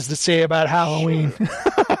Reed has to say about Halloween.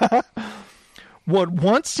 Sure. What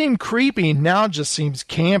once seemed creepy now just seems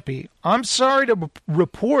campy. I'm sorry to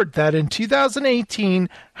report that in 2018,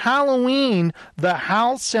 Halloween, the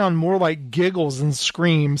howls sound more like giggles than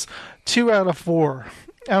screams. 2 out of 4.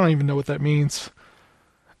 I don't even know what that means.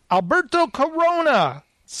 Alberto Corona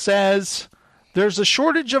says, there's a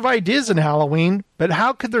shortage of ideas in Halloween, but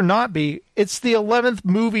how could there not be? It's the 11th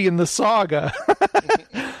movie in the saga.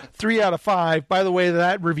 3 out of 5. By the way,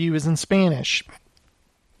 that review is in Spanish.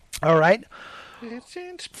 All right. It's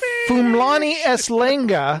in Spanish. Fumlani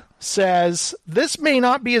Eslenga says, this may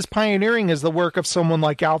not be as pioneering as the work of someone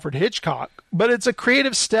like Alfred Hitchcock, but it's a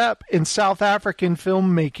creative step in South African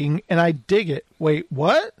filmmaking, and I dig it. Wait,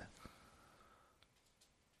 what?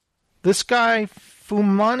 This guy,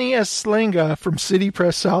 Fumlani Eslenga from City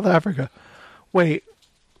Press, South Africa. Wait,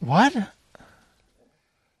 what?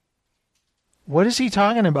 What is he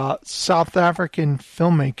talking about? South African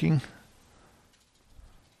filmmaking.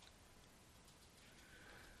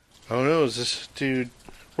 Oh no, is this dude...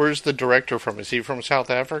 Where's the director from? Is he from South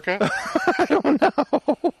Africa? I don't know.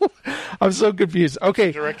 I'm so confused. Okay.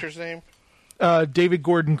 What's the director's name? David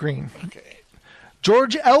Gordon Green. Okay.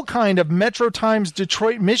 George Elkind of Metro Times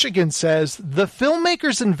Detroit, Michigan says, the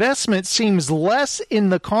filmmaker's investment seems less in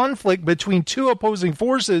the conflict between two opposing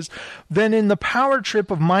forces than in the power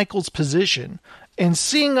trip of Michael's position and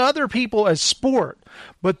seeing other people as sport,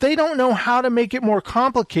 but they don't know how to make it more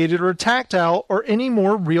complicated or tactile or any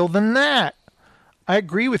more real than that. I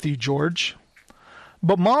agree with you, George.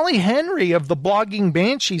 But Molly Henry of the Blogging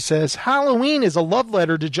Banshee says, Halloween is a love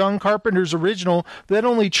letter to John Carpenter's original that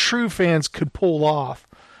only true fans could pull off.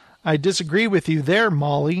 I disagree with you there,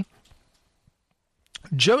 Molly.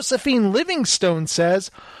 Josephine Livingstone says,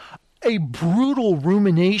 a brutal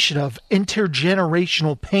rumination of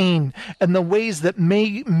intergenerational pain and the ways that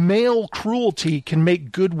male cruelty can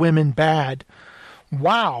make good women bad.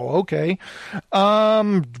 Wow, okay.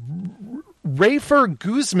 Rafer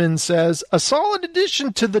Guzman says, a solid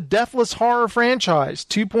addition to the Deathless Horror franchise,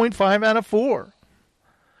 2.5 out of 4.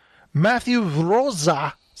 Matthew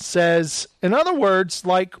Rosa says, in other words,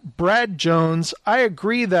 like Brad Jones, I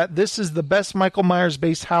agree that this is the best Michael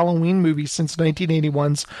Myers-based Halloween movie since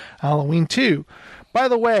 1981's Halloween 2. By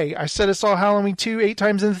the way, I said I saw Halloween 2 8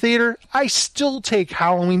 times in the theater. I still take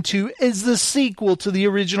Halloween 2 as the sequel to the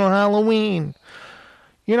original Halloween.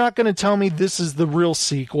 You're not going to tell me this is the real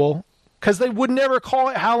sequel, because they would never call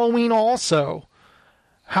it Halloween also.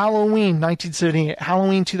 Halloween 1978,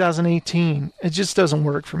 Halloween 2018. It just doesn't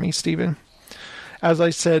work for me, Stephen. As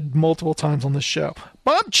I said multiple times on this show.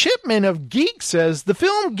 Bob Chipman of Geek says, the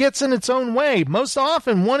film gets in its own way, most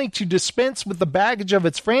often wanting to dispense with the baggage of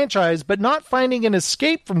its franchise, but not finding an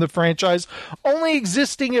escape from the franchise, only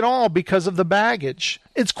existing at all because of the baggage.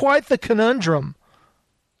 It's quite the conundrum.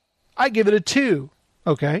 I give it a 2.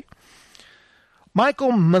 Okay.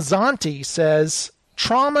 Michael Mazzanti says,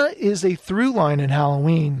 trauma is a through line in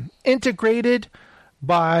Halloween, integrated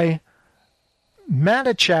by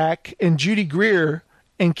Matichak and Judy Greer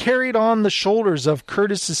and carried on the shoulders of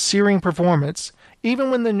Curtis's searing performance,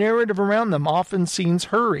 even when the narrative around them often seems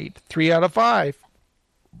hurried. 3 out of 5.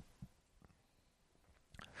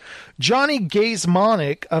 Johnny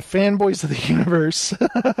Gazmonic of Fanboys of the Universe.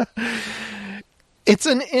 It's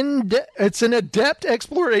an adept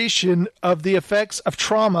exploration of the effects of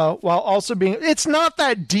trauma while also being... It's not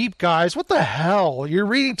that deep, guys. What the hell? You're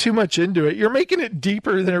reading too much into it. You're making it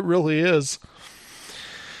deeper than it really is.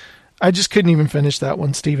 I just couldn't even finish that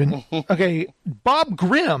one, Stephen. Okay, Bob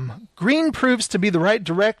Grimm. Green proves to be the right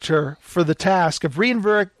director for the task of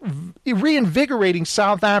reinvigorating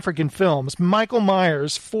South African films. Michael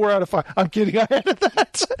Myers, 4 out of 5. I'm kidding. I added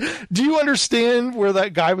that. Do you understand where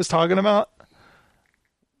that guy was talking about?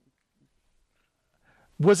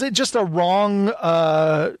 Was it just a wrong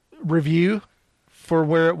review for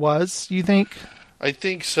where it was, you think? I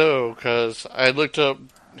think so, because I looked up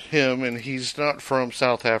him, and he's not from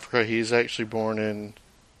South Africa. He's actually born in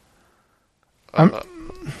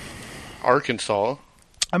Arkansas.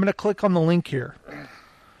 I'm going to click on the link here.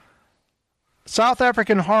 South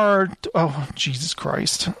African horror... Oh, Jesus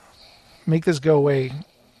Christ. Make this go away.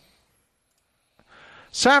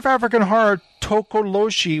 South African horror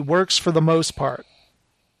Tokoloshi works for the most part.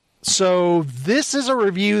 So this is a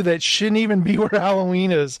review that shouldn't even be where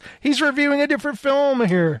Halloween is. He's reviewing a different film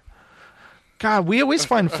here. God, we always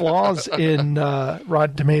find flaws in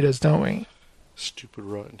Rotten Tomatoes, don't we? Stupid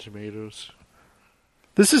Rotten Tomatoes.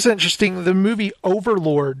 This is interesting. The movie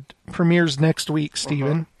Overlord premieres next week,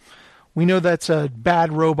 Stephen. We know that's a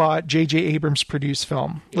Bad Robot, J.J. Abrams produced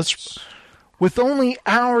film. Yes. With only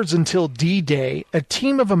hours until D-Day, a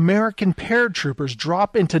team of American paratroopers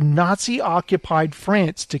drop into Nazi-occupied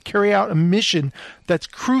France to carry out a mission that's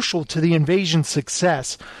crucial to the invasion's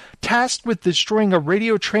success. Tasked with destroying a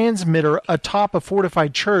radio transmitter atop a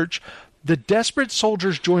fortified church, the desperate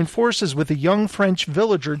soldiers join forces with a young French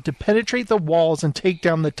villager to penetrate the walls and take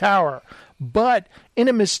down the tower. But in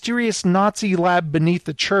a mysterious Nazi lab beneath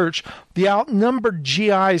the church, the outnumbered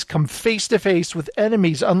GIs come face to face with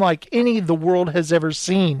enemies unlike any the world has ever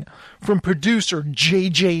seen. From producer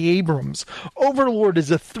J.J. Abrams, Overlord is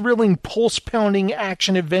a thrilling, pulse-pounding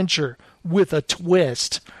action-adventure with a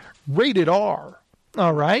twist. Rated R.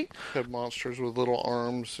 All right? Have monsters with little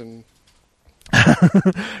arms and...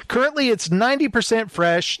 Currently, it's 90%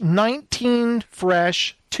 fresh, 19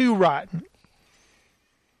 fresh, 2 rotten.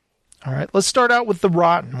 All right, let's start out with the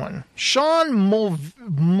rotten one. Sean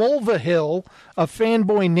Mulvihill of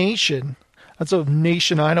Fanboy Nation. That's a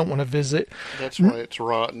nation I don't want to visit. That's why it's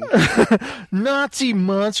rotten. Nazi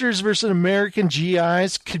monsters versus American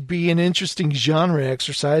GIs could be an interesting genre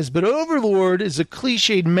exercise, but Overlord is a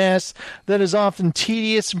cliched mess that is often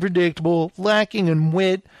tedious and predictable, lacking in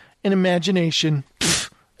wit and imagination.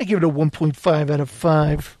 I give it a 1.5 out of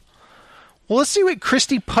 5. Well, let's see what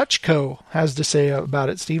Christy Puchko has to say about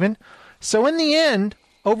it, Stephen. So in the end,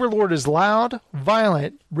 Overlord is loud,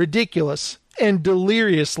 violent, ridiculous, and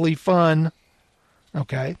deliriously fun.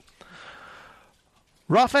 Okay.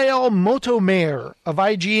 Raphael Motomayor of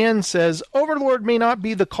IGN says, Overlord may not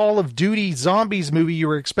be the Call of Duty Zombies movie you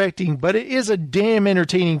were expecting, but it is a damn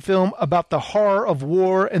entertaining film about the horror of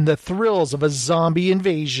war and the thrills of a zombie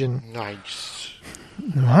invasion. Nice.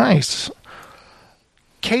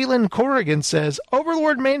 Kaylin Corrigan says,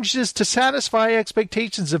 Overlord manages to satisfy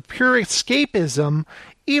expectations of pure escapism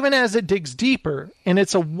even as it digs deeper, and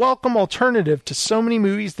it's a welcome alternative to so many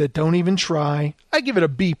movies that don't even try. I give it a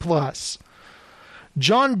B+.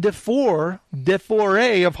 John DeFore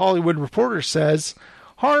of Hollywood Reporter says,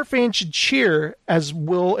 horror fans should cheer, as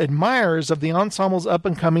will admirers of the ensemble's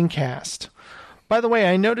up-and-coming cast. By the way,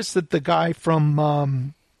 I noticed that the guy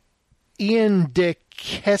from Ian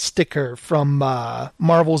Kesticker from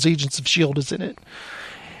Marvel's Agents of S.H.I.E.L.D. is in it.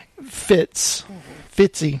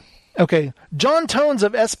 Fitzy. Okay. John Tones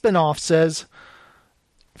of Espinoff says,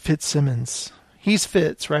 Fitzsimmons. He's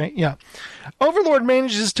Fitz, right? Yeah. Overlord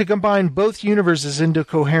manages to combine both universes into a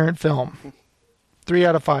coherent film. 3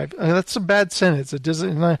 out of 5. That's a bad sentence. It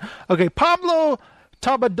doesn't. Okay. Pablo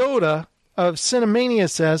Tabadoda of Cinemania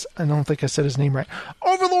says, I don't think I said his name right,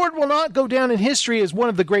 Overlord will not go down in history as one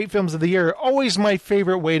of the great films of the year. Always my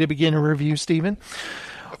favorite way to begin a review, Stephen.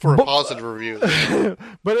 For a positive review.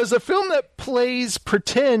 But as a film that plays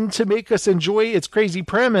pretend to make us enjoy its crazy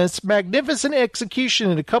premise, magnificent execution,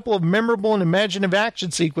 and a couple of memorable and imaginative action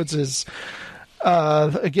sequences.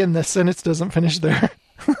 Again, the sentence doesn't finish there.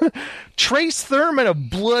 Trace Thurman of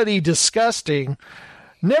Bloody Disgusting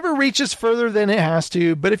never reaches further than it has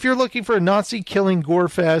to, but if you're looking for a Nazi-killing gore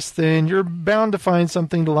fest, then you're bound to find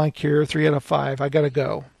something to like here. 3 out of 5. I gotta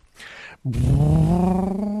go.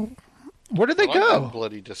 Where did they go? That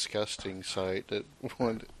Bloody Disgusting site.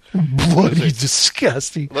 Bloody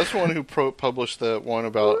Disgusting. That's the one who published the one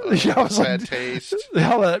about bad taste.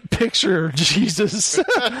 How that picture, Jesus.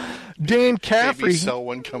 Dan Caffrey. Maybe sell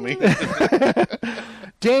one coming.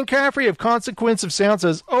 Dan Caffrey of Consequence of Sound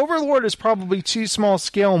says, Overlord is probably too small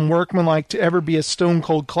scale and workmanlike to ever be a stone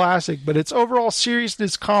cold classic, but its overall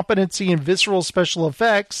seriousness, competency, and visceral special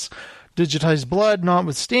effects, digitized blood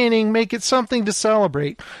notwithstanding, make it something to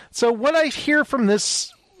celebrate. So what I hear from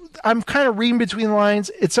this, I'm kind of reading between the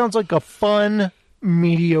lines, it sounds like a fun,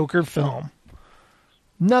 mediocre film.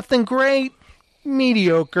 Nothing great,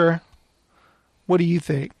 mediocre. What do you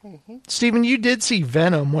think? Mm-hmm. Stephen, you did see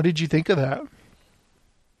Venom. What did you think of that?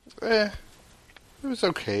 It was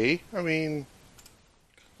okay. I mean,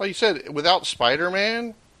 like you said, without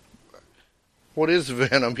Spider-Man, what is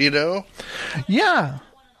Venom, you know? Yeah.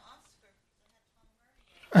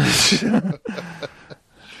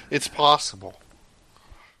 It's possible.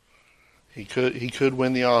 He could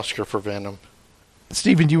win the Oscar for Venom.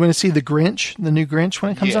 Steven, do you want to see the Grinch, the new Grinch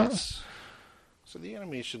when it comes out? So the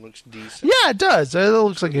animation looks decent. Yeah, it does. It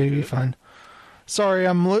looks like it'd be fun. Sorry,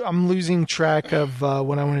 I'm losing track of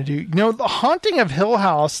what I want to do. You know, The Haunting of Hill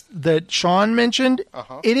House that Sean mentioned,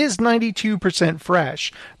 It is 92%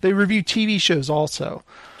 fresh. They review TV shows also.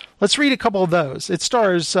 Let's read a couple of those. It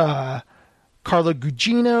stars Carla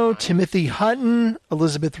Gugino, Timothy Hutton,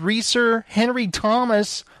 Elizabeth Reeser, Henry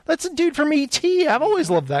Thomas. That's a dude from E.T. I've always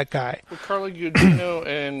loved that guy. Well, Carla Gugino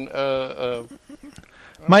and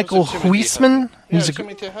Michael Huisman. Yeah,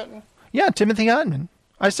 Timothy Hutton. Yeah, Timothy Hutton.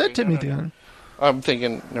 I said Timothy Hutton. I'm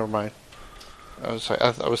thinking, never mind. I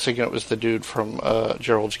was thinking it was the dude from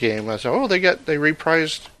Gerald's Game. I said, they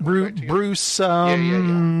reprised Bruce.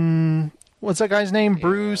 What's that guy's name? Yeah.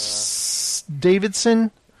 Bruce Davidson.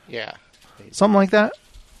 Yeah, something like that.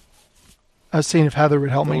 I was seeing if Heather would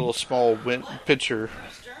help me. A little small picture.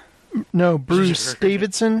 No, Bruce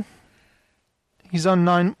Davidson. He's on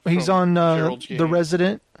Gerald's Game. The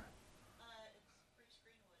Resident.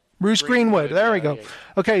 Bruce Greenwood. There we go. Yeah.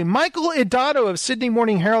 Okay, Michael Idato of Sydney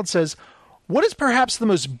Morning Herald says, what is perhaps the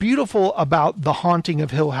most beautiful about The Haunting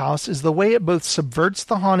of Hill House is the way it both subverts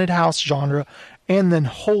the haunted house genre and then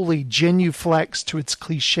wholly genuflects to its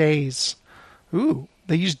cliches. Ooh,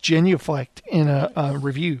 they used genuflect in a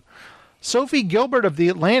review. Sophie Gilbert of The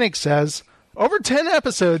Atlantic says, over 10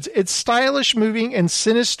 episodes, it's stylish, moving, and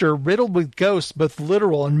sinister, riddled with ghosts, both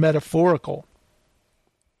literal and metaphorical.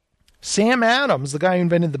 Sam Adams, the guy who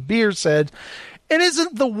invented the beer, said, it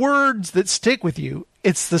isn't the words that stick with you.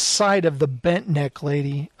 It's the sight of the bent neck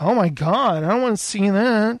lady. Oh my God, I don't want to see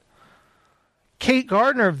that. Kate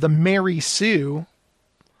Gardner of the Mary Sue.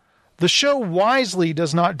 The show wisely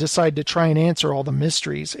does not decide to try and answer all the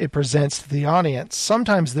mysteries it presents to the audience.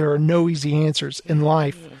 Sometimes there are no easy answers in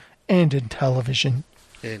life and in television.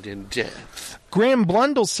 And in death. Graham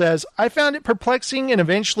Blundell says, I found it perplexing and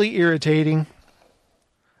eventually irritating.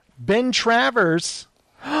 Ben Travers.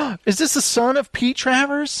 Is this the son of Pete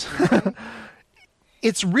Travers?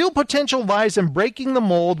 Its real potential lies in breaking the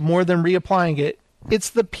mold more than reapplying it.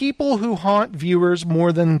 It's the people who haunt viewers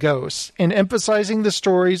more than ghosts, and emphasizing the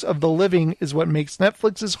stories of the living is what makes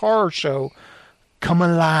Netflix's horror show come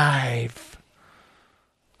alive.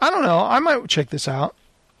 I don't know. I might check this out.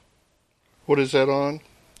 What is that on?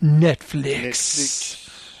 Netflix.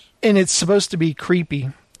 And it's supposed to be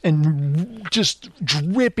creepy and just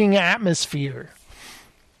dripping atmosphere.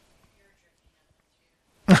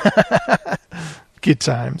 Good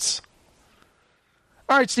times.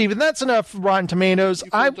 All right, Steven, that's enough Rotten Tomatoes.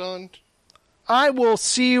 I will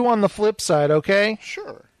see you on the flip side, okay?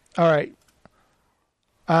 Sure. All right.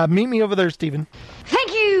 Meet me over there, Steven.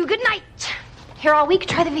 Thank you. Good night. Here all week,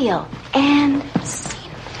 try the veal. And scene.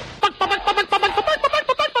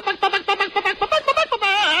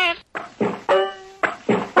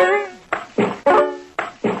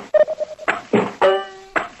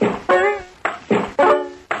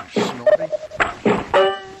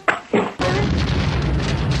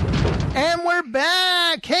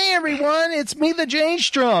 It's me, the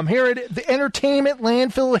J-Strum, here at the Entertainment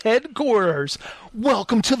Landfill headquarters.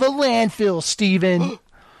 Welcome to the landfill, Steven.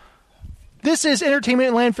 This is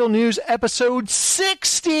Entertainment Landfill News episode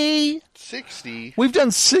 60. 60? We've done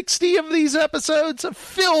 60 of these episodes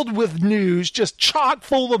filled with news, just chock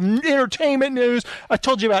full of entertainment news. I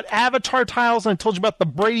told you about Avatar tiles, and I told you about the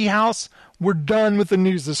Brady house. We're done with the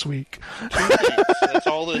news this week. 2 weeks. That's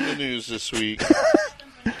all in the news this week.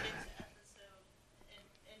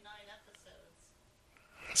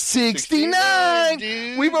 69.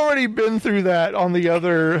 Dude. We've already been through that on the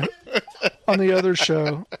other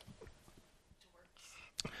show.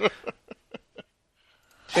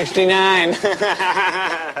 69.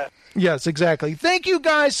 Yes, exactly. Thank you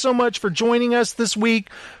guys so much for joining us this week,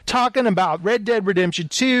 talking about Red Dead Redemption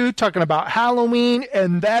 2, talking about Halloween,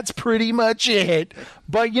 and that's pretty much it.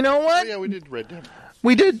 But you know what? Oh, yeah, we did Red Dead.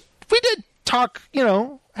 We did talk,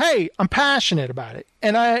 hey, I'm passionate about it.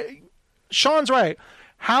 And Sean's right.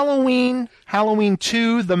 Halloween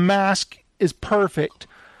 2, The Mask is perfect.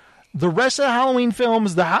 The rest of the Halloween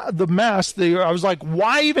films, the Mask, I was like,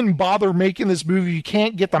 why even bother making this movie? You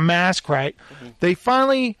can't get the mask right. Mm-hmm. They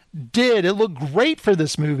finally did. It looked great for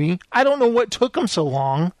this movie. I don't know what took them so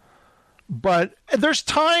long, but there's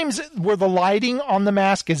times where the lighting on the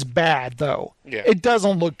mask is bad, though. Yeah. It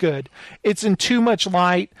doesn't look good. It's in too much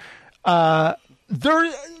light. In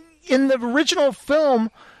the original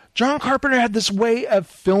film, John Carpenter had this way of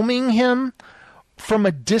filming him from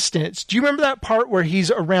a distance. Do you remember that part where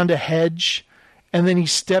he's around a hedge and then he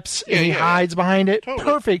steps and he hides behind it? Totally.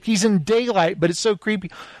 Perfect. He's in daylight, but it's so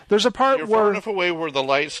creepy. There's a part You're where... far enough away where the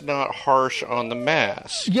light's not harsh on the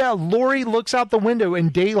mask. Yeah, Laurie looks out the window in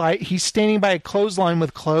daylight. He's standing by a clothesline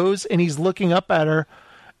with clothes, and he's looking up at her,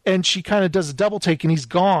 and she kind of does a double take, and he's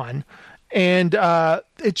gone. And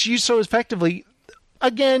it's used so effectively.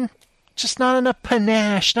 Again, just not enough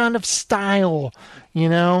panache, not enough style,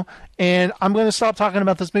 And I'm going to stop talking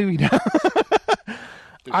about this movie now.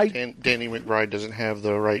 Danny McBride doesn't have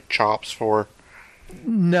the right chops for.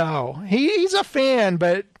 No, he's a fan,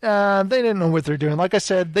 but they didn't know what they're doing. Like I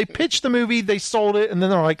said, they pitched the movie, they sold it, and then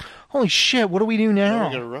they're like, "Holy shit, what do we do now?"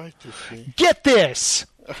 We're gonna write this thing. Get this,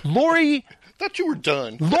 Laurie. Thought you were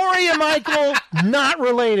done. Laurie and Michael not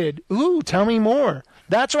related. Ooh, tell me more.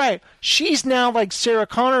 That's right. She's now like Sarah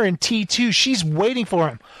Connor in T2. She's waiting for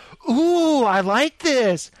him. Ooh, I like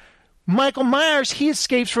this. Michael Myers, he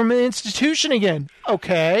escapes from an institution again.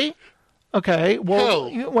 Okay.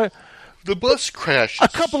 Well, the bus crashes. A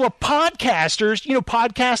couple of podcasters,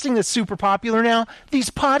 podcasting that's super popular now. These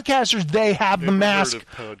podcasters, they have the mask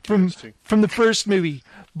from the first movie.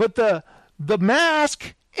 But the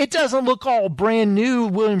mask, it doesn't look all brand new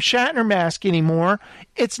William Shatner mask anymore.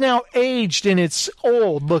 It's now aged and it's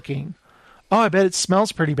old looking. Oh, I bet it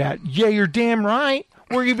smells pretty bad. Yeah, you're damn right.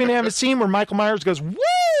 We're even having a scene where Michael Myers goes,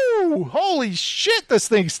 woo! Holy shit, this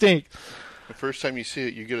thing stinks. The first time you see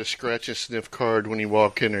it, you get a scratch and sniff card when you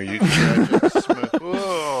walk in, or you scratch and sniff.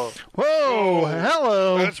 Whoa. Whoa,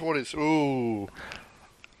 hello. That's what it's, ooh.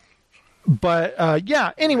 But,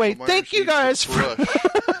 yeah, anyway, thank you guys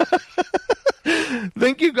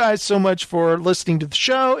Thank you guys so much for listening to the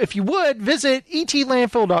show. If you would, visit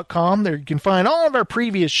etlandfill.com. There you can find all of our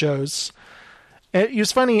previous shows. It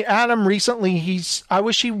was funny, Adam recently,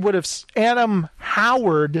 Adam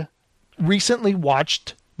Howard recently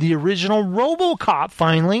watched the original RoboCop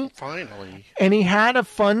finally. And he had a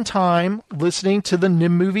fun time listening to the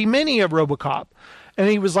movie mini of RoboCop. And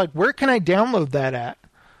he was like, where can I download that at?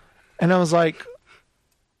 And I was like,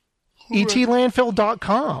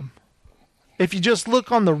 etlandfill.com. If you just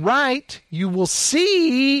look on the right, you will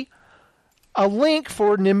see a link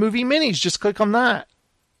for NIM Movie Minis. Just click on that.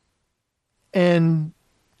 And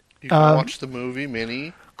you can watch the movie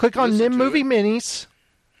mini. Click on NIM Movie Minis.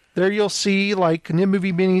 There you'll see NIM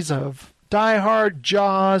Movie Minis of Die Hard,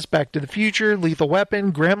 Jaws, Back to the Future, Lethal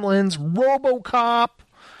Weapon, Gremlins, RoboCop,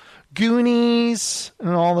 Goonies, and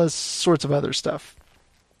all this sorts of other stuff.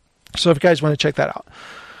 So if you guys want to check that out.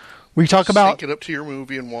 We talk about... Sync it up to your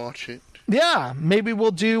movie and watch it. Yeah, maybe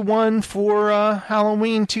we'll do one for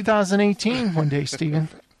Halloween 2018 one day, Steven.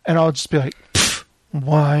 And I'll just be like,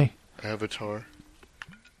 why? Avatar.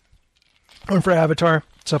 One for Avatar,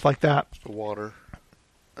 stuff like that. The water.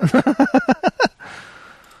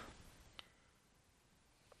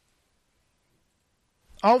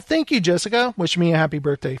 Oh, thank you, Jessica. Wish me a happy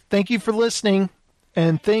birthday. Thank you for listening.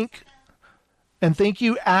 And thank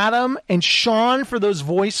you, Adam and Sean, for those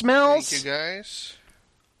voicemails. Thank you, guys.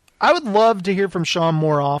 I would love to hear from Sean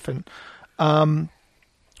more often.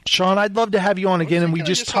 Sean, I'd love to have you on again, and we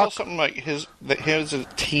just talk something like his a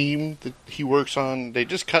team that he works on. They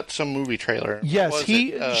just cut some movie trailer. Yes,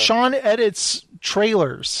 Sean edits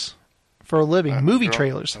trailers for a living, movie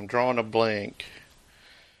trailers. I'm drawing a blank.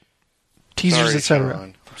 Teasers, etc.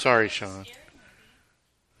 I'm sorry, Sean.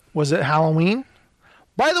 Was it Halloween?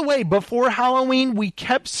 By the way, before Halloween, we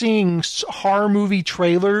kept seeing horror movie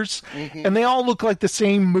trailers, and they all look like the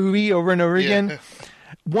same movie over and over again.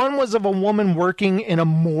 One was of a woman working in a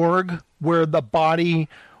morgue where the body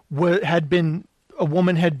a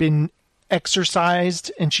woman had been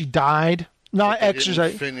exorcised and she died. Not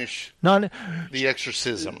exorcised. Finish the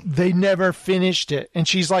exorcism. They never finished it, and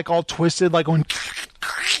she's like all twisted, like going.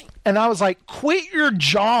 And I was like, quit your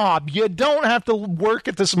job. You don't have to work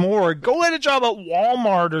at this morgue. Go get a job at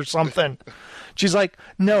Walmart or something. She's like,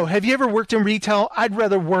 no, have you ever worked in retail? I'd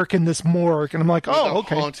rather work in this morgue. And I'm like, oh,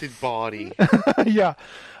 okay. Haunted body. Yeah.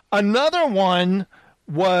 Another one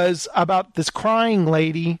was about this crying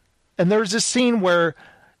lady. And there's this scene where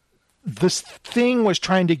this thing was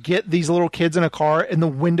trying to get these little kids in a car, and the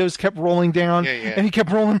windows kept rolling down, and he kept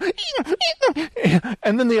rolling,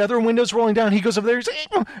 and then the other window's rolling down. He goes over there,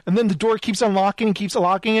 and then the door keeps unlocking and keeps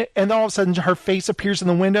unlocking it, and then all of a sudden her face appears in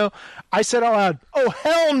the window. I said out loud, "Oh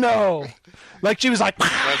hell no!" Like she was like,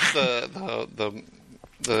 "That's the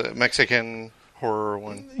Mexican horror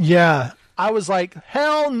one." Yeah. I was like,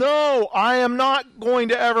 "Hell no! I am not going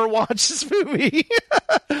to ever watch this movie."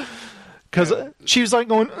 Because she was like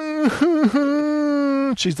going,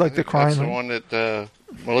 she's like the crying. That's the one that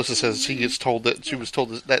Melissa says she was told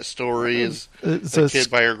that story is a kid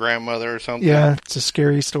by her grandmother or something. Yeah, it's a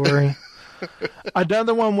scary story.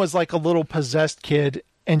 Another one was like a little possessed kid,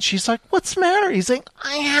 and she's like, "What's the matter?" He's like,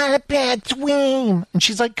 "I had a bad dream." And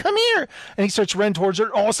she's like, "Come here." And he starts running towards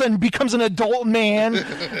her. All of a sudden becomes an adult man.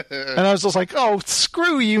 And I was just like, oh,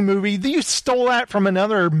 screw you, movie. You stole that from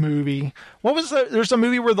another movie. What was that? There's a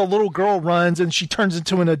movie where the little girl runs and she turns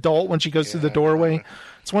into an adult when she goes through the doorway.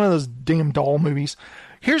 It's one of those damn doll movies.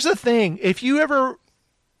 Here's the thing.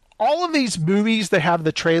 All of these movies, they have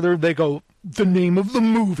the trailer, they go, the name of the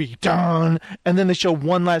movie, done. And then they show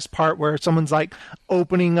one last part where someone's like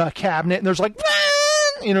opening a cabinet and there's like,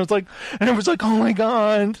 it's like, and it was like, oh my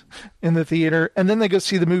God, in the theater. And then they go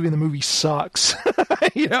see the movie and the movie sucks.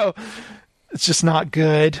 It's just not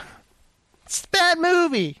good. It's a bad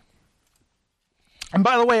movie. And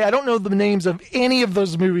by the way, I don't know the names of any of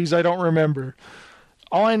those movies. I don't remember.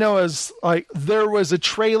 All I know is like there was a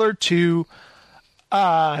trailer to,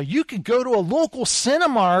 you could go to a local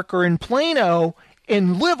Cinemark or in Plano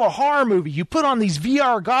and live a horror movie. You put on these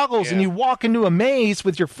VR goggles and you walk into a maze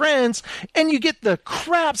with your friends and you get the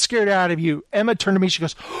crap scared out of you. Emma turned to me. She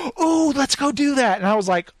goes, "Oh, let's go do that." And I was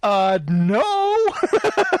like, no.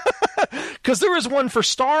 Because there was one for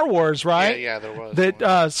Star Wars, right? Yeah, there was. That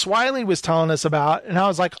Swiley was telling us about. And I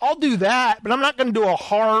was like, I'll do that, but I'm not going to do a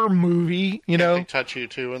horror movie, you know. They touch you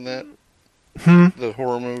too in that? The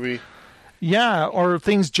horror movie? Yeah, or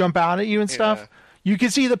things jump out at you and stuff. You can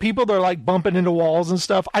see the people that are like bumping into walls and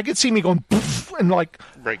stuff. I could see me going poof and like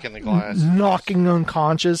breaking the glass, knocking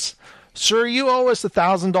unconscious. Sir, you owe us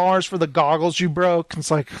 $1,000 for the goggles you broke.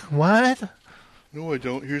 It's like, what? No, I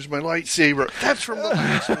don't. Here's my lightsaber. That's from the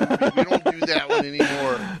last movie. We don't do that one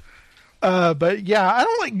anymore. But yeah, I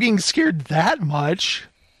don't like being scared that much.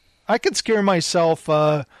 I could scare myself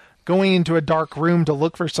going into a dark room to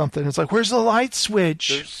look for something. It's like, where's the light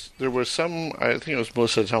switch? There was some, I think it was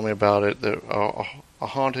Melissa telling me about it, that a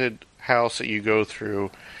haunted house that you go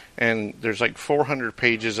through, and there's like 400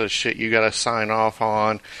 pages of shit you got to sign off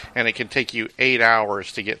on, and it can take you 8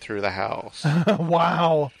 hours to get through the house.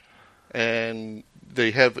 Wow. And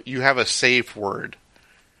you have a safe word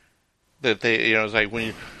that they, you know, it's like when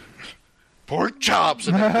you pork chops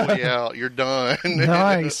and they pull you out, you're done.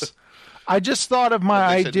 Nice. I just thought of my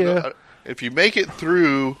idea. Said, no, if you make it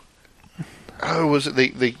through,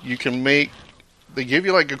 you can make, they give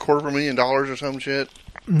you like $250,000 or some shit.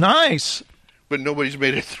 Nice. But nobody's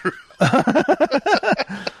made it through.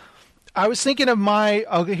 I was thinking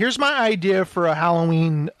of here's my idea for a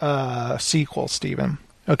Halloween sequel, Stephen.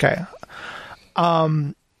 Okay.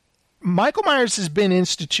 Michael Myers has been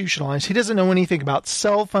institutionalized. He doesn't know anything about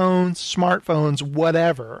cell phones, smartphones,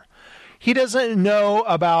 whatever. He doesn't know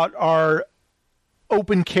about our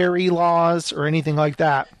open carry laws or anything like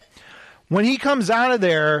that. When he comes out of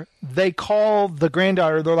there, they call the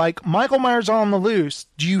granddaughter. They're like, Michael Myers on the loose.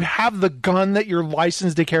 Do you have the gun that you're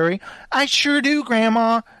licensed to carry? I sure do,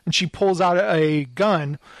 Grandma. And she pulls out a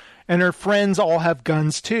gun, and her friends all have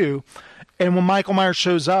guns too. And when Michael Myers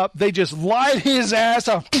shows up, they just light his ass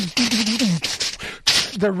up.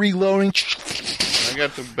 They're reloading. I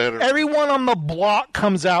got the better. Everyone on the block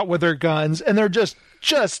comes out with their guns, and they're just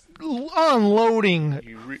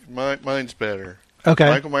unloading. Mine's better. Okay.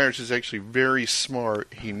 Michael Myers is actually very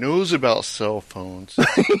smart. He knows about cell phones.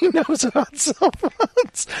 He knows about cell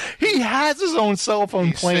phones. He has his own cell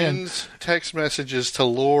phone plan. He sends text messages to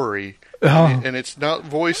Lori, and it's not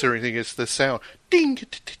voice or anything. It's the sound. Ding!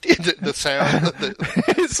 The sound.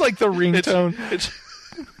 It's like the ringtone.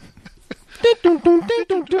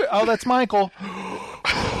 Oh, that's Michael.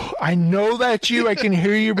 I know that's you. I can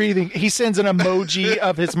hear you breathing. He sends an emoji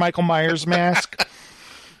of his Michael Myers mask.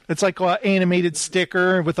 It's like an animated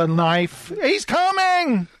sticker with a knife. He's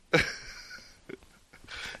coming!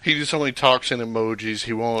 He just only talks in emojis.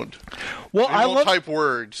 He won't. Well, I won't type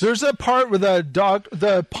words. There's a part where the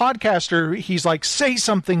podcaster, he's like, "Say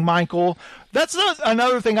something, Michael." That's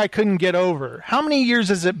another thing I couldn't get over. How many years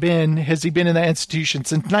has he been in that institution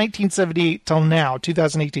since 1978 till now,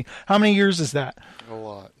 2018? How many years is that? A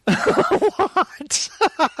lot. A lot.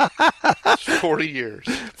 40 years.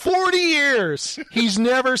 40 years. He's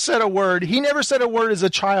never said a word. He never said a word as a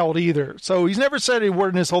child either. So he's never said a word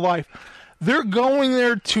in his whole life. They're going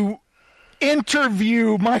there to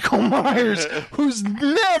interview Michael Myers, who's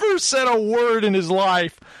never said a word in his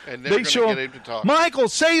life. And they're going to get him to talk. Michael,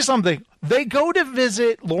 say something. They go to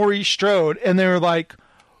visit Laurie Strode, and they're like,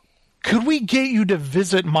 could we get you to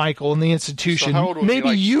visit Michael in the institution? So how old was Maybe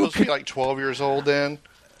he? you could be like 12 years old then?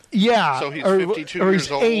 Yeah. So he's 52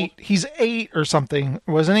 years old? He's 8 or something,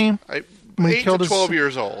 wasn't he? 8 to 12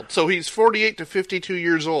 years old. So he's 48 to 52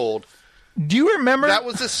 years old. Do you remember? That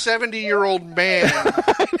was a 70-year-old man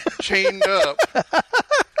chained up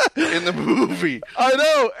in the movie. I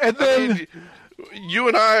know. And then you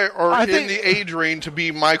and I are in the age range to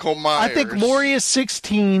be Michael Myers. I think Laurie is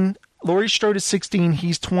 16. Laurie Strode is 16.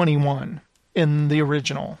 He's 21 in the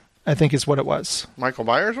original, I think is what it was. Michael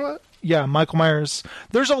Myers what? Yeah, Michael Myers.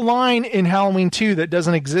 There's a line in Halloween 2 that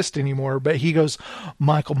doesn't exist anymore, but he goes,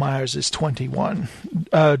 Michael Myers is 21.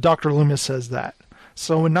 Dr. Loomis says that.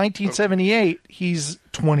 So in 1978, he's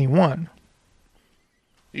 21.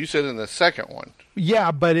 You said in the second one.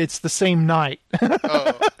 Yeah, but it's the same night.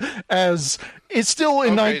 As it's still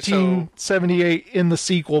in 1978 in the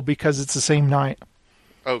sequel because it's the same night.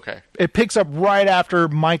 Okay. It picks up right after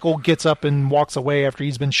Michael gets up and walks away after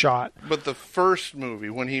he's been shot. But the first movie,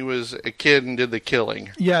 when he was a kid and did the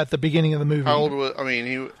killing. Yeah, at the beginning of the movie. How old was,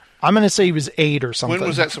 I'm going to say he was 8 or something. When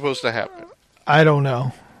was that supposed to happen? I don't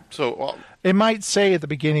know. So it might say at the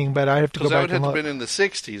beginning, but I have to go back and look. That would have been in the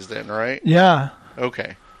 60s then, right? Yeah.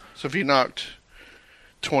 Okay. So if he knocked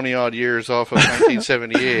 20 odd years off of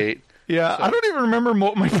 1978. Yeah, so. I don't even remember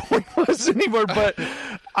what my point was anymore, but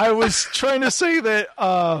I was trying to say that...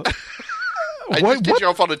 I just did you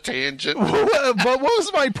off on a tangent. But what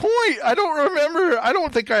was my point? I don't remember. I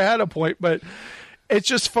don't think I had a point, but it's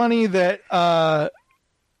just funny that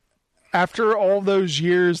after all those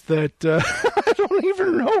years that I don't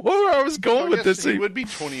even know where I was going with this. He would be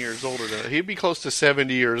 20 years older than that. He'd be close to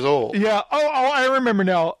 70 years old. Yeah. Oh, I remember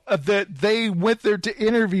now that they went there to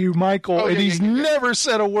interview Michael, and he's never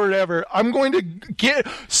said a word ever. I'm going to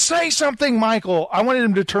say something, Michael. I wanted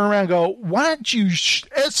him to turn around and go, why don't you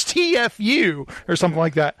STFU or something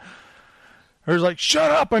like that. Or he's like,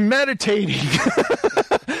 shut up, I'm meditating.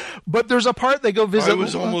 But there's a part they go visit. I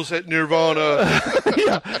was almost at Nirvana.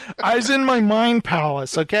 Yeah, I was in my mind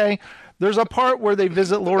palace, okay? There's a part where they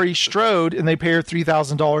visit Laurie Strode, and they pay her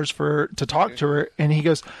 $3,000 to talk to her, and he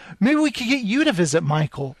goes, maybe we could get you to visit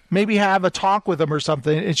Michael. Maybe have a talk with him or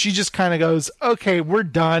something. And she just kind of goes, okay, we're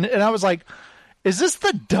done. And I was like, is this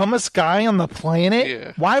the dumbest guy on the planet?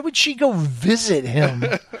 Yeah. Why would she go visit him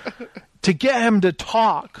to get him to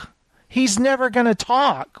talk? He's never going to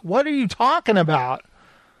talk. What are you talking about?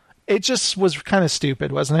 It just was kind of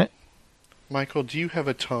stupid, wasn't it? Michael, do you have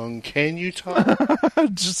a tongue? Can you talk?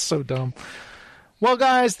 Just so dumb. Well,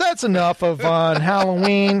 guys, that's enough of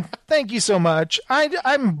Halloween. Thank you so much.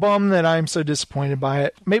 I'm bummed that I'm so disappointed by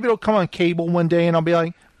it. Maybe it'll come on cable one day and I'll be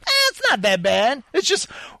like, it's not that bad. It's just,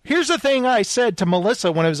 here's the thing I said to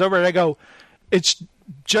Melissa when I was over it. I go, it's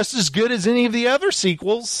just as good as any of the other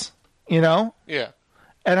sequels, you know? Yeah.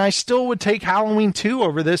 And I still would take Halloween 2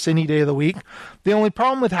 over this any day of the week. The only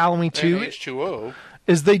problem with Halloween 2 H2O.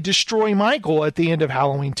 is they destroy Michael at the end of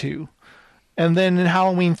Halloween 2. And then in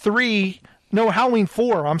Halloween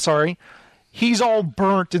 4, I'm sorry, he's all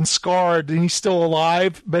burnt and scarred and he's still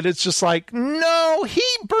alive. But it's just like, no, he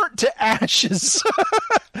burnt to ashes.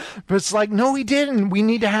 But it's like, no, he didn't. We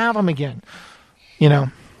need to have him again. You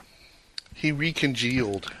know? He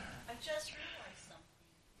recongealed. I just realized something.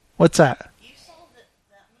 What's that?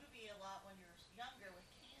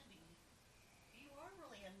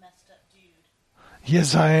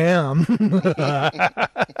 Yes, I am.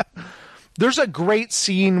 There's a great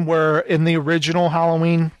scene where in the original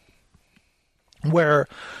Halloween where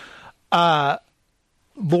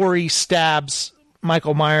Laurie stabs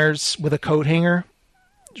Michael Myers with a coat hanger.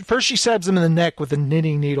 First she stabs him in the neck with a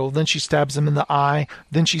knitting needle, then she stabs him in the eye,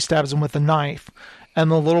 then she stabs him with a knife. And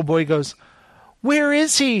the little boy goes, where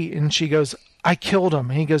is he? And she goes, I killed him.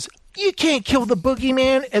 And he goes, you can't kill the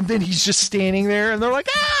boogeyman. And then he's just standing there and they're like,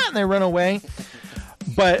 ah, and they run away.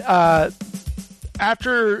 But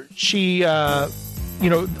after she,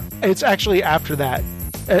 it's actually after that.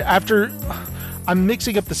 After, I'm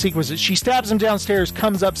mixing up the sequences. She stabs him downstairs,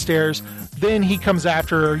 comes upstairs, then he comes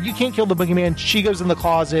after her. You can't kill the boogeyman. She goes in the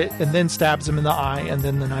closet and then stabs him in the eye and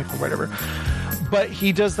then the knife or whatever. But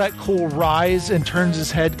he does that cool rise and turns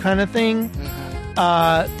his head kind of thing.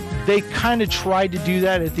 They kind of tried to do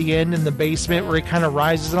that at the end in the basement where he kind of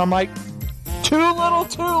rises, and I'm like, too little,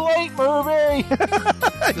 too late, movie.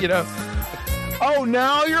 You know. Oh,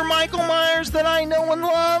 now you're Michael Myers that I know and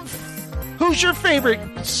love? Who's your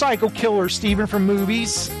favorite psycho killer, Steven, from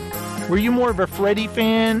movies? Were you more of a Freddy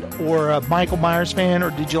fan or a Michael Myers fan,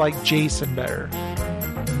 or did you like Jason better?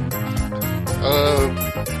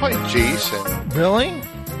 Probably Jason. Really?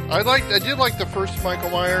 I did like the first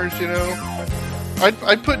Michael Myers, you know.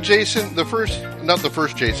 I'd put Jason, not the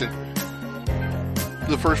first Jason,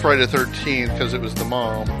 the first Friday the 13th, because it was the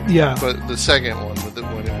mom. Yeah. But the second one,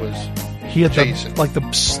 when it was he had Jason.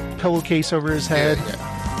 the pillowcase over his head.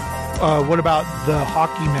 Yeah. What about the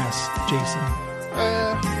hockey mask, Jason?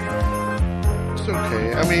 It's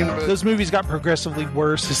okay. I mean, those movies got progressively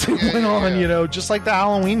worse as they went on, you know, just like the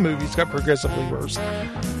Halloween movies got progressively worse.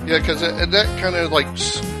 Yeah, because that kind of like,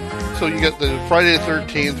 so you got the Friday the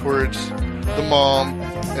 13th where it's the mom,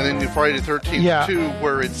 and then the Friday the 13th 2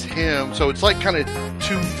 where it's him. So it's like kind of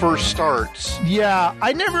two first starts. Yeah,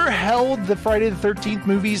 I never held the Friday the 13th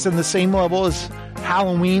movies on the same level as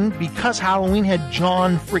Halloween because Halloween had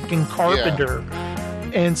John freaking Carpenter.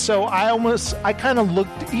 Yeah. And so I kind of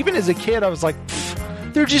looked, even as a kid, I was like,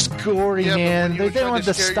 they're just gory, man. They don't have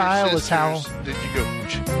the style as Halloween. Did you go?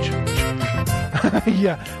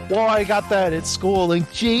 Yeah. Well, I got that at school.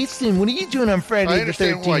 Like, Jason, what are you doing on Friday the 13th?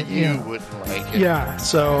 I understand why you wouldn't like it. Yeah.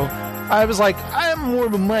 So I was like, I'm more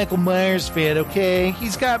of a Michael Myers fan, okay?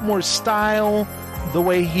 He's got more style. The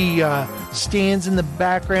way he stands in the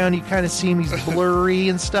background, you kind of see him, he's blurry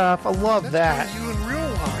and stuff. I love that. You in real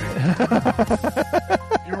life.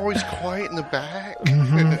 You're always quiet in the back.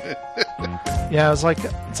 Mm-hmm. Yeah, it's like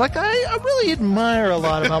I really admire a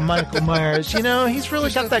lot about Michael Myers. You know, he's really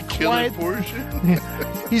got that quiet portion.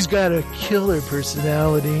 He's got a killer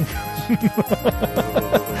personality.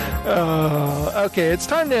 Okay, it's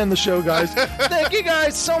time to end the show, guys. Thank you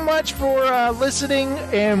guys so much for listening,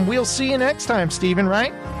 and we'll see you next time, Steven,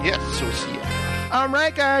 right? Yes, we'll see you. All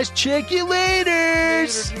right, guys. Check you later.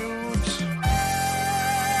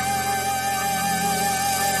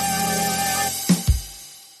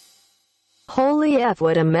 Holy F,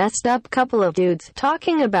 what a messed up couple of dudes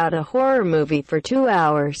talking about a horror movie for 2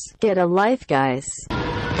 hours. Get a life, guys. Now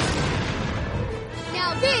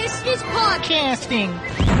this is podcasting.